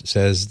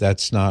says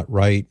that's not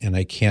right and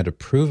I can't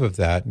approve of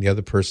that, and the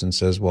other person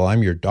says, well,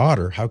 I'm your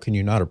daughter, how can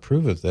you not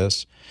approve of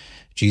this?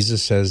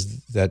 Jesus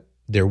says that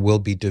there will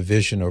be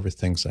division over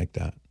things like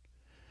that.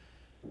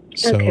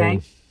 So,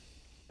 okay.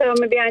 So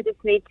maybe I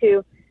just need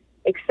to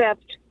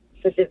accept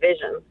the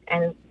division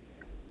and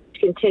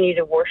continue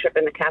to worship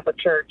in the Catholic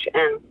Church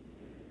and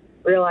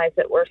realize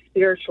that we're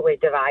spiritually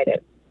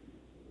divided.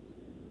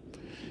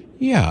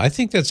 Yeah, I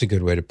think that's a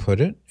good way to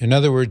put it. In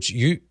other words,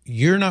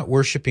 you're not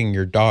worshiping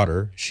your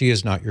daughter. She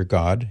is not your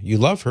God. You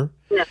love her,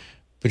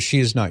 but she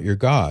is not your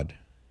God.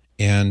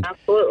 And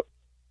absolutely.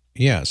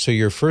 Yeah, so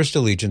your first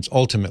allegiance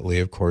ultimately,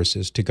 of course,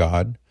 is to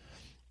God.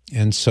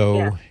 And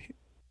so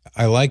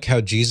I like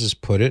how Jesus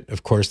put it.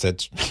 Of course,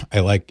 I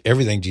like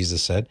everything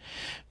Jesus said,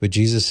 but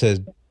Jesus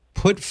said,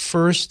 put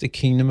first the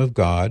kingdom of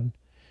God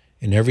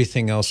and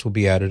everything else will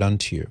be added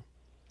unto you.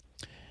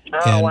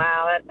 Oh,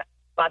 wow. That's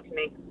a lot to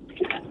me.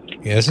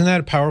 Isn't that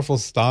a powerful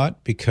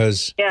thought?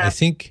 Because I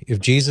think if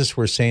Jesus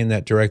were saying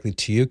that directly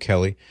to you,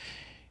 Kelly,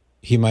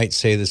 he might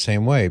say the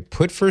same way.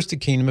 Put first the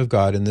kingdom of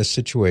God in this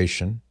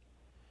situation.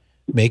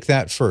 Make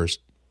that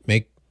first.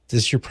 Make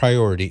this your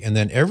priority. And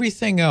then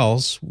everything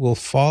else will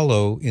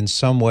follow in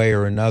some way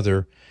or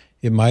another.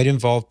 It might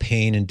involve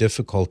pain and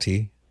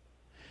difficulty.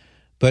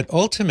 But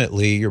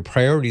ultimately, your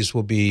priorities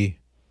will be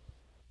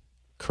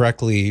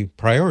correctly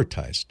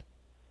prioritized.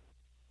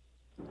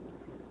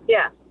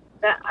 Yeah.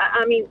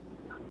 I mean,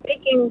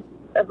 speaking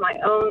of my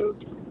own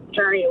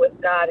journey with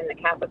God in the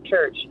Catholic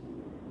Church,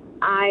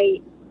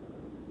 I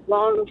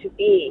long to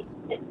be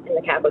in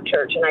the Catholic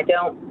Church, and I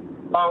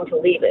don't long to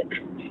leave it.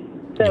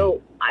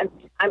 So I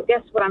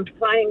guess what I'm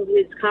finding with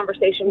this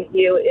conversation with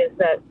you is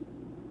that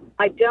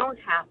I don't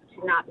have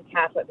to not be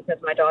Catholic because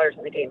my daughter's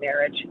in a gay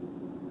marriage,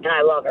 and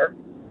I love her.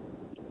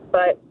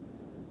 But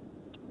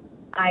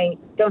I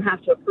don't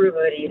have to approve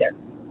of it either.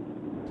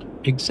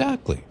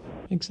 Exactly.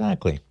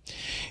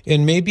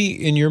 And maybe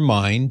in your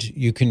mind,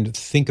 you can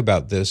think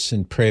about this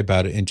and pray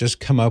about it and just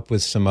come up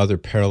with some other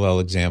parallel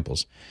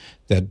examples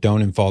that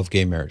don't involve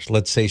gay marriage.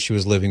 Let's say she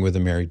was living with a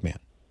married man.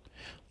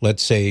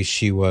 Let's say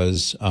she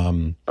was...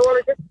 or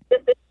just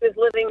she was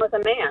living with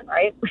a man,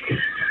 right?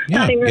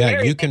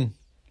 You can...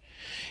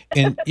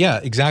 And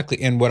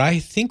exactly. And what I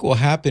think will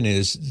happen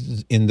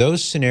is in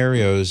those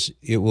scenarios,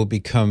 it will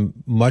become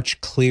much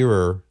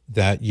clearer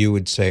that you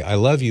would say, I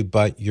love you,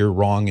 but you're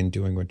wrong in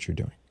doing what you're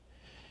doing.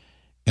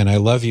 And I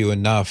love you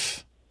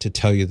enough to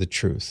tell you the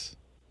truth.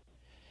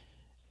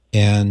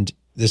 And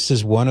this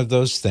is one of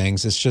those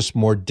things. It's just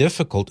more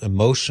difficult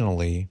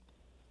emotionally.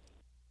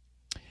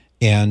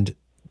 And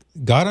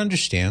God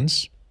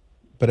understands,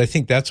 but I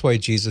think that's why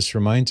Jesus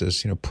reminds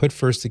us, put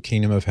first the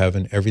kingdom of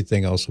heaven,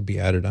 everything else will be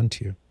added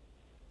unto you.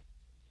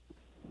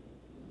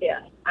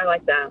 Yeah, I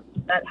like that.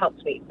 That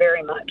helps me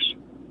very much.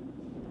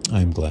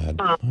 I'm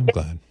glad.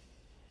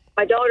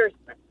 My daughter's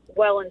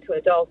well into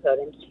adulthood,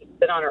 and she's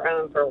been on her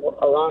own for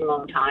a long,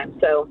 long time.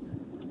 So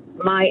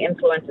my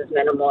influence is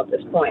minimal at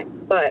this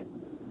point. But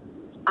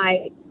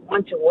I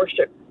want to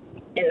worship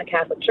in the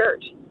Catholic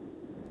Church.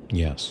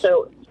 Yes.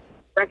 So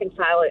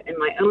reconcile it in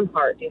my own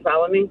heart. Do you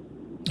follow me?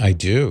 I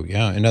do,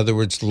 yeah. In other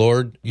words,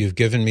 Lord, you've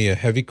given me a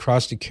heavy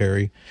cross to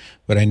carry,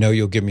 but I know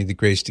you'll give me the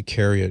grace to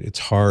carry it. It's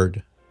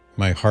hard.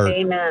 My heart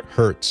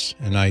hurts,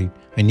 and I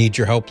need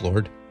your help,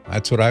 Lord.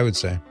 That's what I would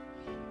say.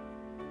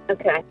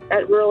 Okay.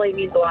 That really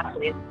means a lot to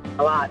me.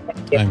 A lot.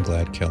 Thank you. I'm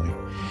glad, Kelly.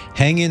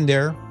 Hang in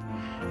there,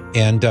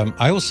 and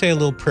I will say a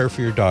little prayer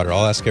for your daughter.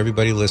 I'll ask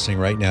everybody listening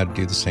right now to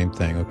do the same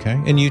thing,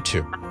 okay? And you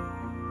too.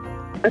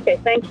 Okay,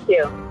 thank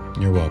you.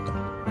 You're welcome.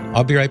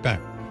 I'll be right back.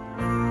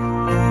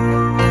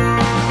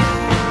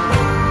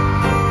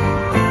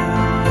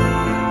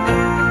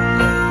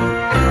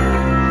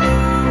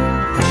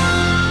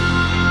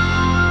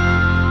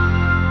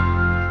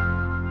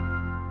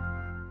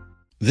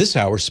 This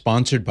hour is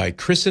sponsored by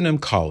Christendom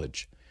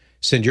College.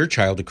 Send your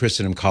child to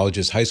Christendom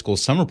College's high school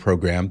summer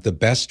program, The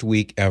Best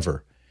Week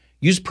Ever.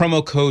 Use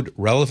promo code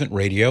Relevant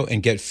Radio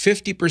and get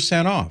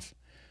 50% off.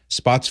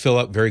 Spots fill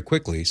up very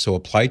quickly, so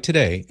apply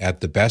today at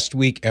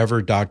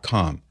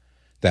thebestweekever.com.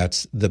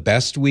 That's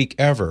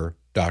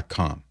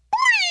thebestweekever.com.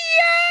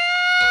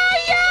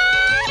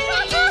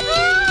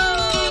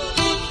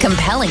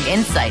 Compelling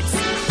insights,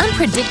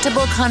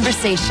 unpredictable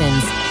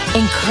conversations,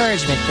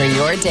 encouragement for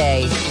your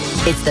day.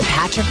 It's the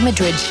Patrick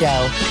Madrid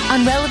Show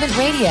on Relevant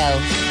Radio.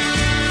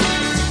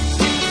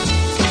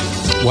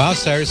 Wow,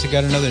 Cyrus, I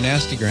got another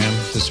nastygram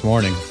this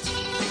morning.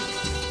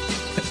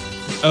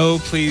 Oh,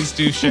 please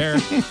do share.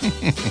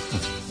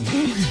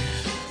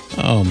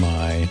 Oh,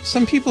 my.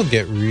 Some people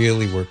get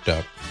really worked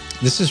up.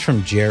 This is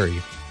from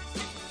Jerry.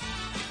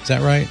 Is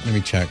that right? Let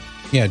me check.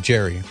 Yeah,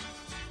 Jerry.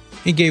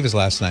 He gave his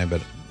last name,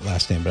 but I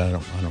don't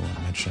want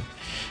to mention it.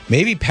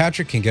 Maybe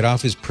Patrick can get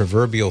off his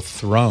proverbial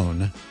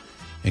throne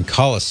and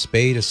call a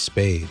spade a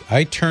spade.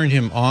 I turned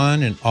him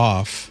on in the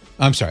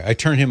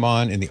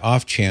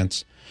off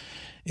chance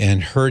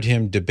and heard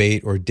him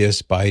debate or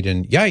diss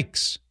Biden.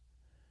 Yikes.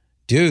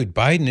 Dude,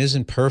 Biden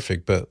isn't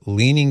perfect, but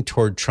leaning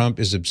toward Trump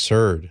is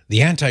absurd.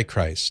 The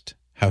Antichrist,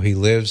 how he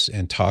lives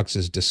and talks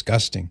is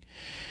disgusting.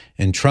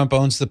 And Trump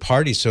owns the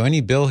party, so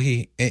any bill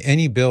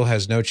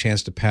has no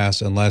chance to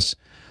pass unless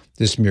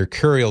this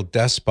mercurial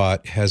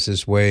despot has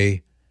his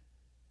way.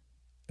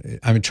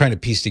 I'm trying to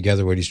piece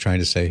together what he's trying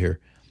to say here.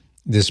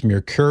 This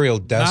mercurial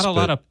despot. Not a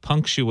lot of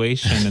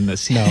punctuation in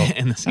this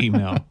in this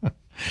email.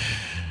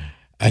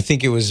 I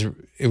think it was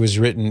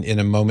written in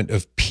a moment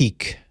of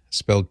pique,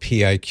 spelled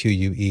Pique.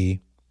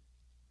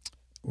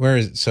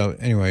 So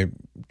anyway,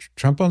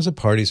 Trump owns the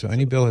party, so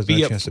any bill has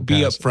no chance to pass.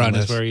 Be up front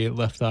is where you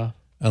left off.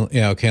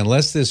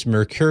 Unless this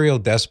mercurial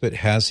despot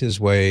has his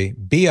way,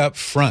 be up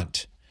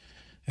front,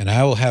 and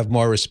I will have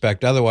more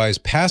respect. Otherwise,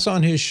 pass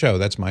on his show,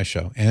 that's my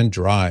show, and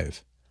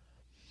drive.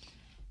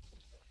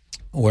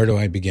 Where do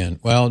I begin?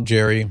 Well,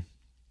 Jerry,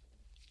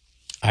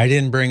 I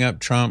didn't bring up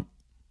Trump.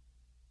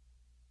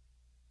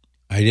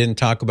 I didn't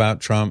talk about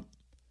Trump.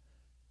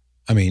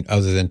 I mean,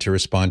 other than to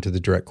respond to the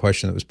direct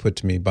question that was put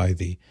to me by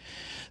the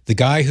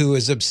guy who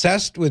is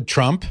obsessed with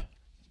Trump.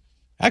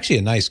 Actually,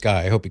 a nice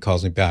guy. I hope he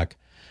calls me back.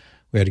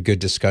 We had a good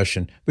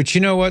discussion. But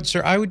you know what,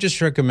 sir? I would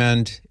just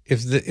recommend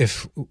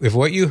if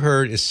what you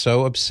heard is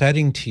so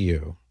upsetting to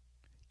you,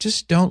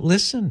 just don't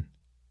listen.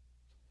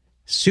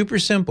 Super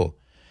simple.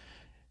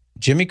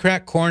 Jimmy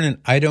crack corn and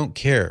I don't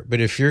care. But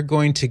if you're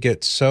going to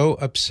get so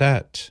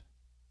upset,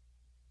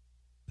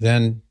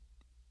 then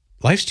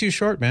life's too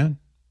short, man.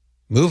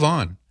 Move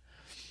on.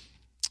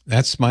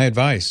 That's my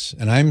advice.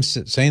 And I'm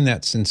saying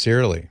that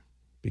sincerely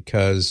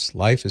because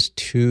life is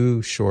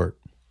too short.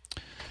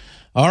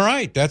 All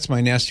right. That's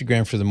my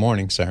nastygram for the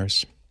morning,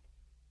 Cyrus.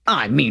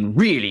 I mean,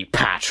 really,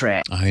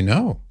 Patrick. I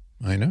know.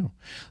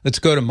 Let's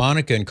go to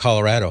Monica in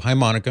Colorado. Hi,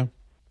 Monica.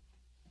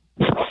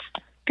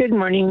 Good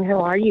morning.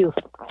 How are you?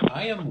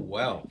 I am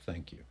well,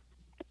 thank you.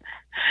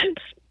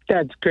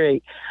 That's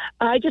great.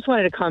 I just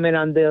wanted to comment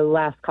on the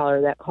last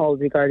caller that called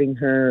regarding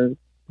her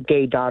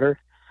gay daughter.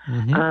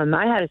 Mm-hmm.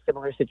 I had a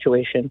similar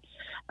situation.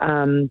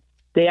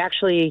 They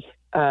actually,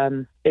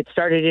 it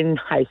started in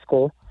high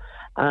school,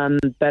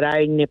 but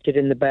I nipped it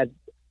in the bud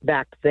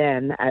back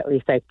then. At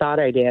least I thought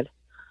I did.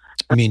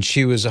 I mean,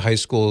 she was a high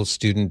school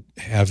student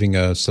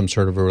having some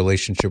sort of a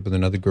relationship with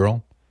another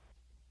girl?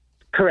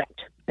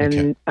 Correct.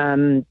 And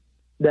okay.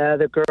 The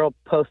other girl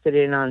posted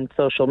it on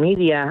social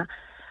media,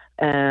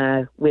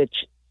 which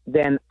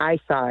then I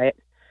saw it.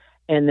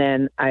 And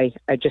then I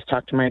just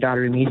talked to my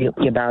daughter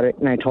immediately about it.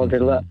 And I told her,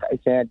 look, I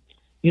said,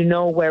 you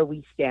know where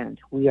we stand.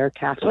 We are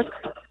Catholic.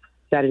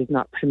 That is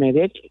not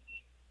permitted.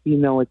 You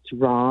know it's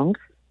wrong.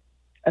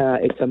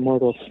 It's a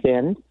mortal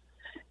sin.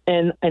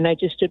 And I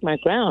just stood my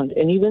ground.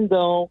 And even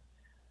though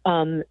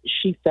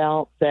she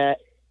felt that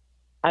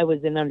I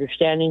wasn't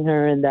understanding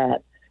her and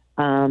that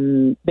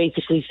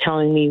basically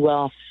telling me,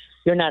 well,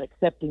 you're not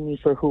accepting me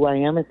for who I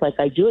am. It's like,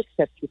 I do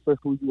accept you for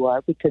who you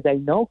are because I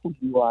know who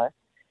you are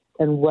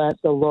and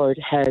what the Lord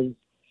has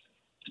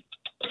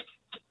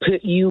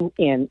put you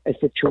in a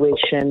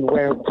situation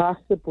where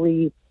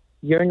possibly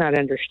you're not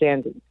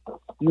understanding.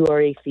 You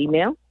are a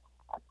female.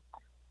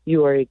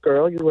 You are a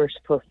girl. You are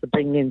supposed to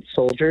bring in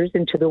soldiers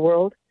into the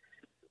world.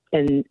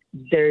 And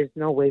there's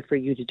no way for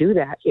you to do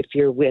that if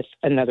you're with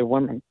another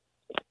woman,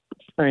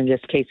 or in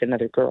this case,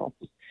 another girl.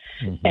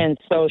 Mm-hmm. And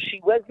so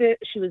she was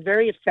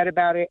very upset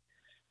about it.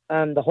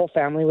 The whole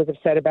family was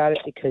upset about it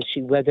because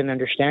she wasn't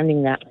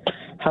understanding that.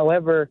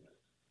 However,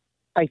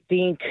 I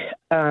think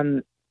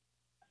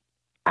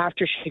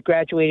after she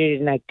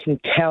graduated, and I can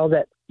tell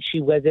that she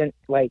was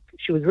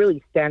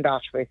really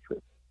standoffish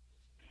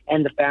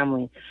and the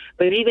family.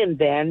 But even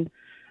then,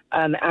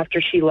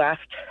 after she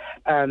left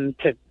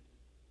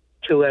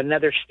to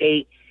another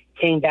state,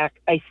 came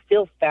back, I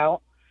still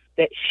felt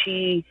that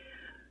she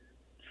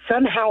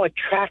somehow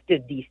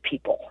attracted these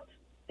people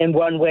in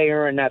one way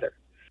or another.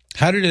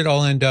 How did it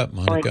all end up,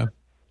 Monica?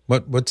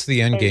 What's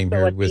the end game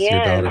here with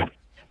your daughter?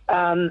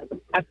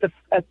 At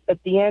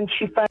the end,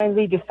 she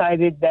finally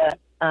decided that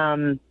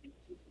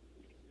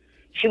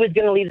she was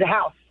going to leave the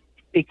house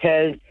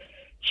because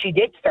she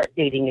did start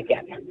dating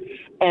again.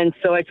 And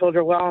so I told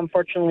her, well,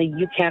 unfortunately,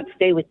 you can't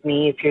stay with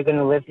me if you're going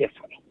to live this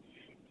way.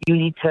 You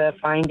need to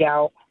find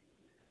out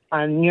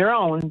on your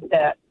own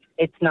that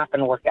it's not going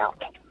to work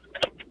out.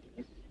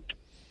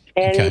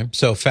 And okay,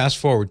 so fast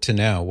forward to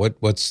now.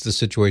 What's the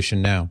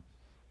situation now?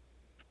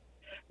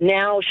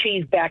 Now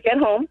she's back at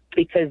home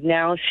because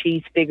now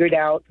she's figured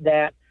out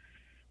that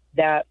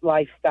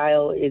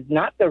lifestyle is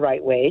not the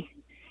right way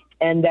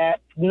and that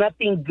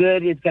nothing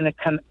good is going to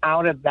come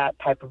out of that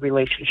type of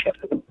relationship.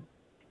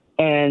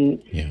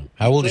 And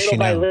how old is she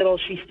now? Little by little,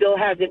 she still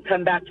hasn't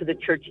come back to the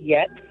church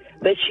yet,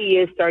 but she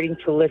is starting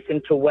to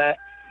listen to what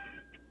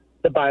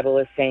the Bible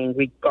is saying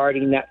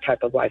regarding that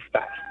type of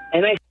lifestyle.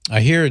 And I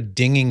hear a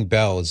dinging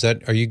bell.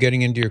 Are you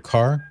getting into your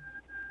car?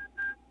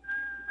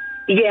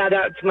 Yeah,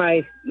 that's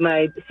my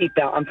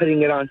seatbelt. I'm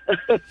putting it on.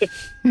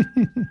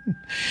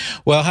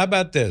 Well, how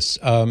about this?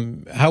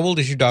 How old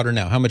is your daughter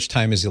now? How much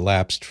time has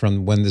elapsed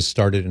from when this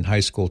started in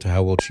high school to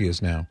how old she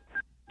is now?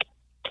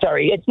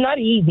 Sorry, it's not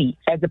easy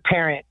as a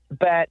parent,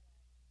 but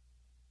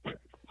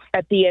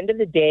at the end of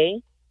the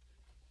day,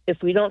 if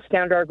we don't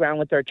stand our ground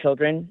with our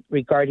children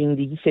regarding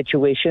these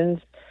situations,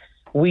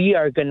 we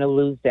are going to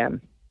lose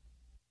them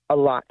a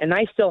lot. And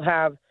I still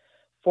have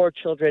 4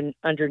 children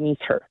underneath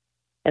her.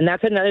 And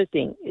that's another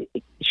thing.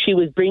 She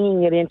was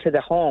bringing it into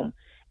the home,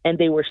 and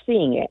they were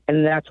seeing it.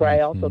 And that's why I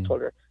also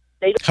told her.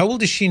 How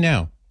old is she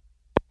now?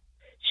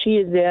 She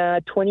is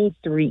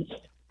 23.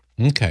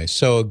 Okay,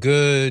 so a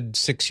good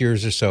 6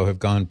 years or so have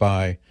gone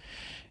by.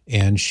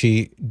 And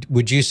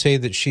would you say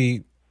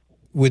that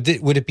would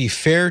it be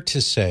fair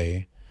to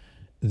say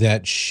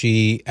that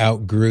she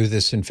outgrew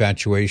this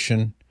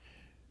infatuation?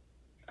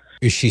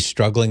 Is she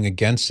struggling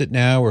against it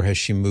now, or has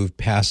she moved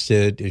past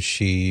it? Is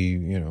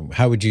she,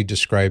 how would you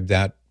describe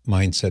that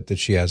mindset that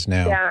she has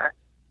now? Yeah.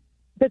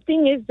 The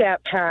thing is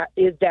that, Pat,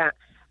 is that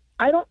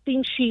I don't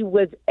think she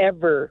was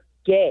ever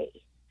gay.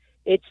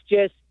 It's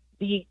just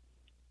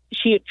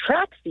she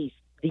attracts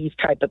these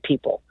type of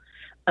people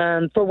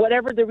for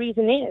whatever the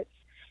reason is.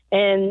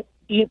 And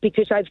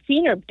because I've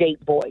seen her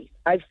date boys.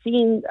 I've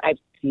seen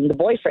the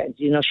boyfriends.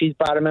 She's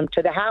brought them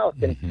to the house.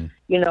 And,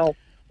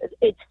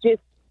 it's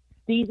just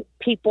these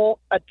people,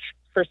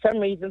 for some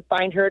reason,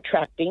 find her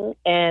attracting.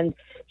 And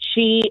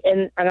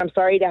and I'm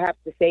sorry to have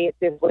to say it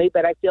this way,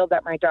 but I feel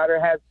that my daughter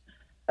has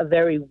a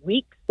very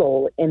weak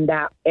soul in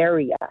that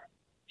area.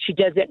 She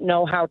doesn't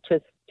know how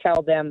to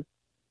tell them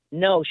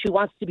no. She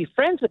wants to be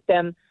friends with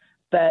them,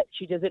 but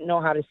she doesn't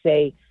know how to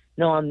say,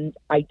 no,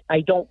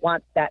 I don't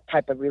want that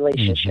type of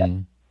relationship.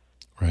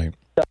 Mm-hmm. Right.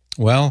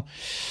 Well,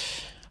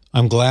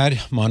 I'm glad,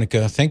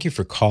 Monica, thank you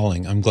for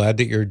calling. I'm glad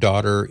that your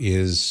daughter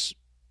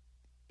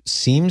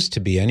seems to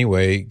be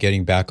anyway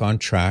getting back on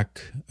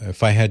track.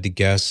 If I had to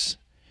guess,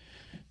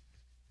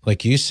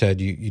 like you said,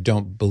 you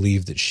don't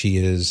believe that she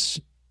is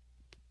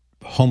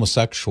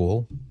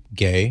homosexual,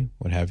 gay,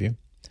 what have you.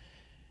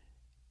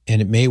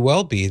 And it may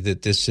well be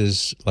that this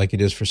is, like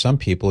it is for some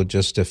people,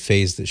 just a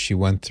phase that she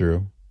went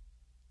through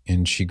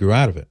and she grew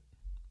out of it.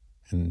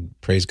 And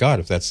praise God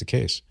if that's the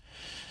case.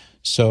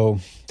 So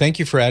thank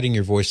you for adding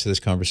your voice to this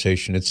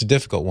conversation. It's a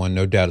difficult one,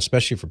 no doubt,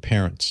 especially for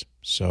parents.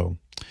 So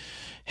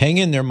hang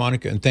in there,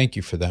 Monica, and thank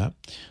you for that.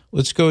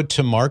 Let's go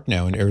to Mark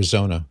now in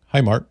Arizona. Hi,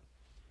 Mark.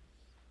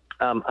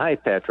 Hi,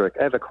 Patrick.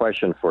 I have a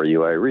question for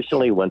you. I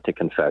recently went to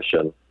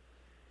confession,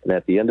 and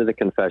at the end of the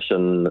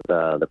confession,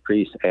 the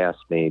priest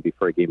asked me,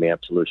 before he gave me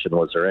absolution,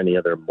 was there any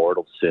other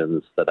mortal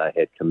sins that I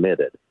had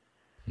committed?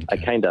 Okay. I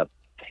kind of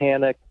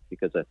panicked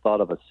because I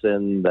thought of a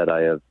sin that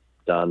I have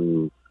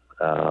done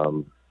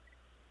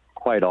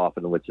quite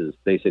often, which is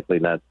basically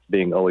not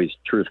being always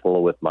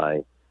truthful with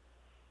my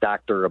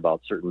doctor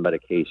about certain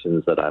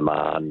medications that I'm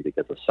on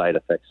because of side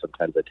effects.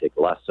 Sometimes I take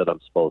less than I'm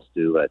supposed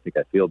to. I think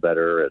I feel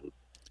better. And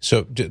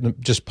so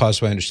just pause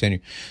so I understand you.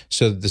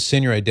 So the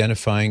sin you're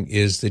identifying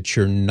is that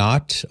you're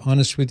not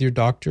honest with your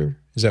doctor?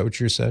 Is that what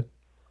you said?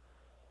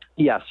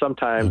 Yeah,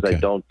 sometimes I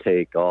don't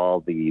take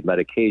all the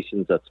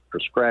medications that's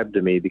prescribed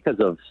to me because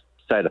of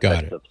side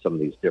effects of some of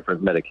these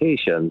different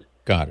medications.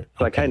 Got it.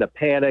 So I kind of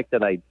panicked,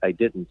 and I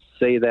didn't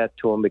say that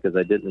to him because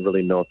I didn't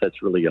really know if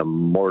that's really a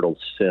mortal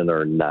sin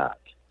or not.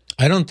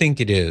 I don't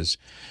think it is.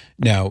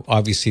 Now,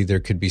 obviously,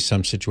 there could be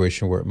some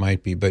situation where it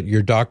might be, but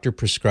your doctor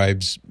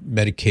prescribes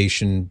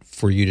medication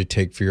for you to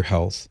take for your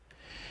health.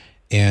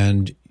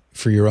 And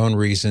for your own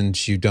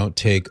reasons, you don't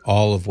take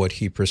all of what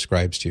he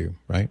prescribes to you,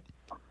 right?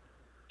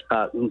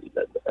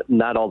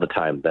 Not all the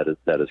time. That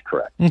is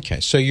correct. Okay.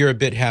 So you're a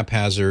bit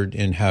haphazard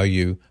in how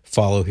you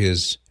follow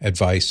his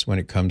advice when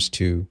it comes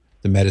to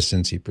the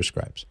medicines he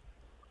prescribes.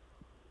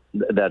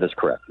 That is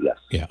correct, yes.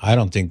 Yeah, I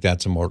don't think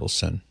that's a mortal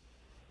sin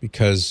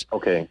because,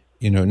 okay.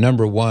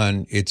 Number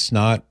one, it's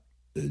not,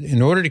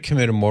 in order to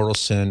commit a mortal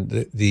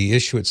sin, the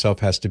issue itself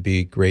has to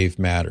be grave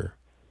matter.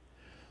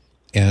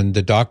 And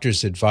the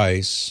doctor's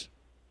advice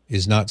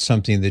is not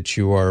something that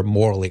you are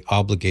morally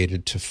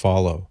obligated to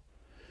follow.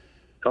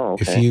 Oh,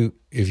 okay.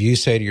 If you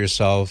say to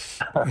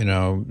yourself,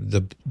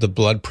 the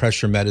blood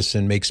pressure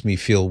medicine makes me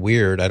feel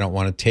weird, I don't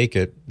want to take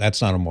it,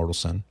 that's not a mortal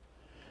sin.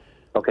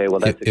 Okay,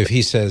 well, if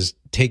he says,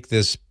 take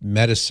this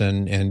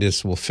medicine and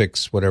this will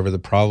fix whatever the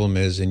problem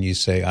is, and you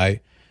say,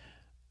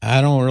 I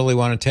don't really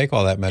want to take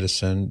all that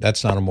medicine,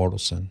 that's not a mortal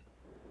sin.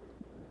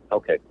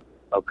 Okay.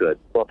 Oh, good.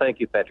 Well, thank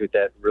you, Patrick.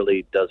 That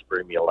really does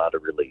bring me a lot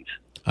of relief.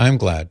 I'm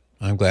glad.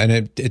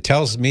 And it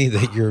tells me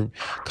that your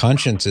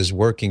conscience is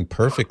working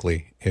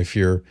perfectly if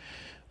you're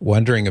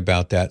wondering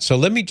about that. So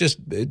let me just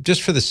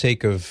for the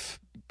sake of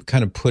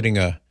kind of putting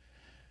a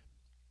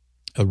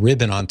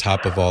ribbon on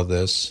top of all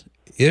this,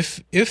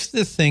 if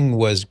the thing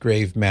was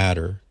grave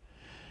matter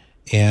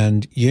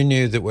and you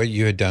knew that what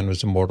you had done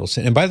was a mortal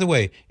sin, and by the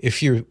way,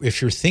 if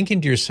you're thinking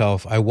to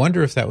yourself, I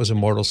wonder if that was a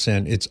mortal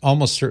sin, it's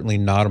almost certainly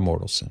not a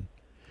mortal sin.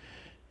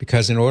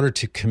 Because in order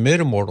to commit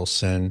a mortal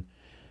sin,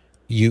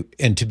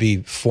 and to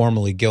be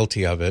formally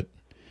guilty of it,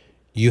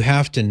 you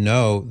have to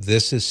know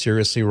this is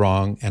seriously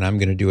wrong and I'm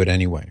going to do it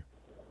anyway.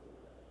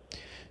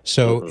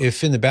 So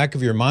if in the back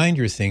of your mind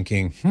you're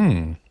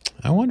thinking,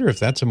 I wonder if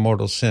that's a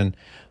mortal sin,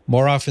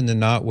 more often than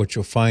not, what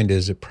you'll find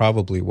is it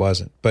probably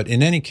wasn't. But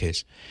in any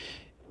case,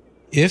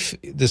 if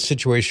the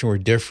situation were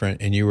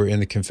different and you were in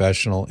the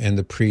confessional and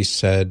the priest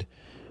said,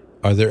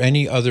 are there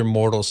any other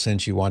mortal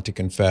sins you want to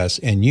confess?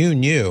 And you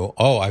knew,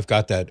 I've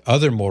got that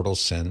other mortal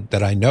sin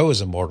that I know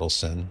is a mortal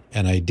sin,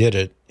 and I did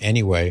it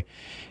anyway.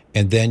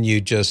 And then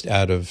you just,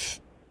 out of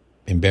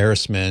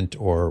embarrassment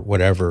or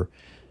whatever,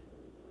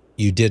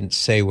 you didn't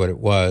say what it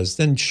was,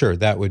 then sure,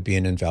 that would be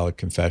an invalid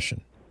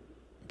confession.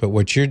 But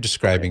what you're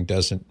describing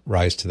doesn't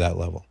rise to that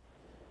level.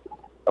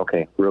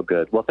 Okay, real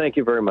good. Well, thank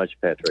you very much,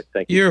 Patrick.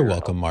 Thank you. You're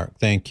welcome, Mark.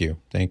 Thank you.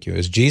 Thank you.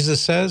 As Jesus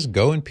says,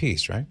 go in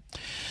peace, right?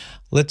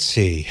 Let's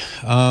see.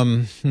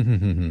 How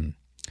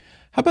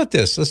about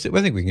this? I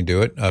think we can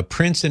do it.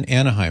 Prince in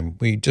Anaheim.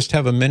 We just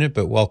have a minute,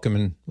 but welcome,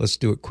 and let's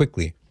do it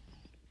quickly.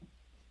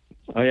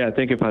 Oh yeah,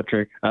 thank you,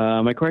 Patrick.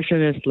 My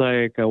question is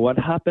what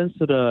happens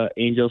to the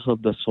angels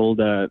of the soul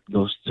that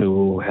goes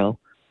to hell?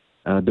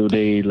 Do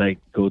they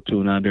go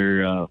to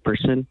another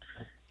person?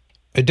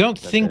 I don't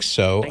think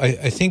so.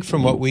 I think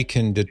from what we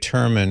can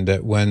determine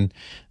that when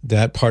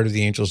that part of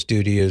the angel's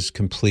duty is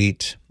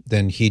complete,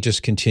 then he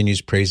just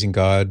continues praising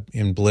God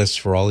in bliss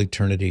for all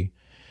eternity.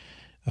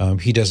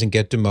 He doesn't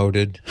get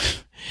demoted.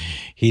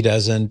 He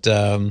doesn't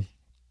go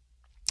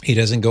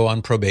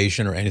on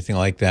probation or anything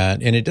like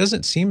that. And it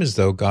doesn't seem as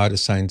though God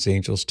assigns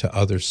angels to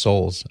other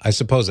souls. I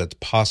suppose that's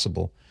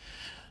possible.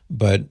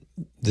 But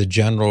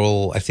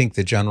I think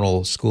the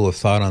general school of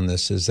thought on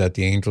this is that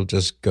the angel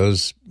just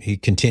he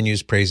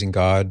continues praising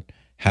God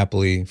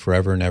happily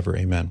forever and ever.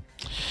 Amen.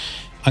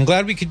 I'm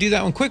glad we could do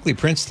that one quickly,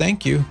 Prince.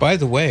 Thank you. By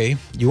the way,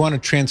 you want a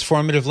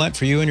transformative Lent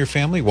for you and your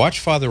family?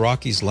 Watch Father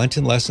Rocky's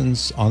Lenten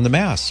Lessons on the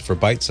Mass for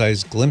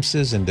bite-sized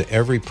glimpses into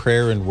every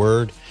prayer and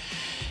word,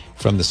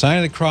 from the sign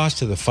of the cross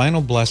to the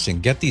final blessing.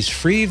 Get these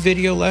free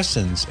video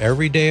lessons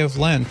every day of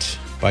Lent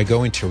by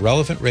going to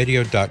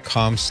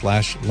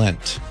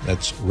relevantradio.com/Lent.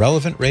 That's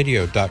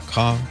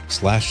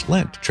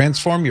relevantradio.com/Lent.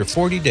 Transform your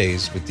 40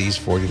 days with these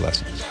 40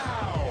 lessons.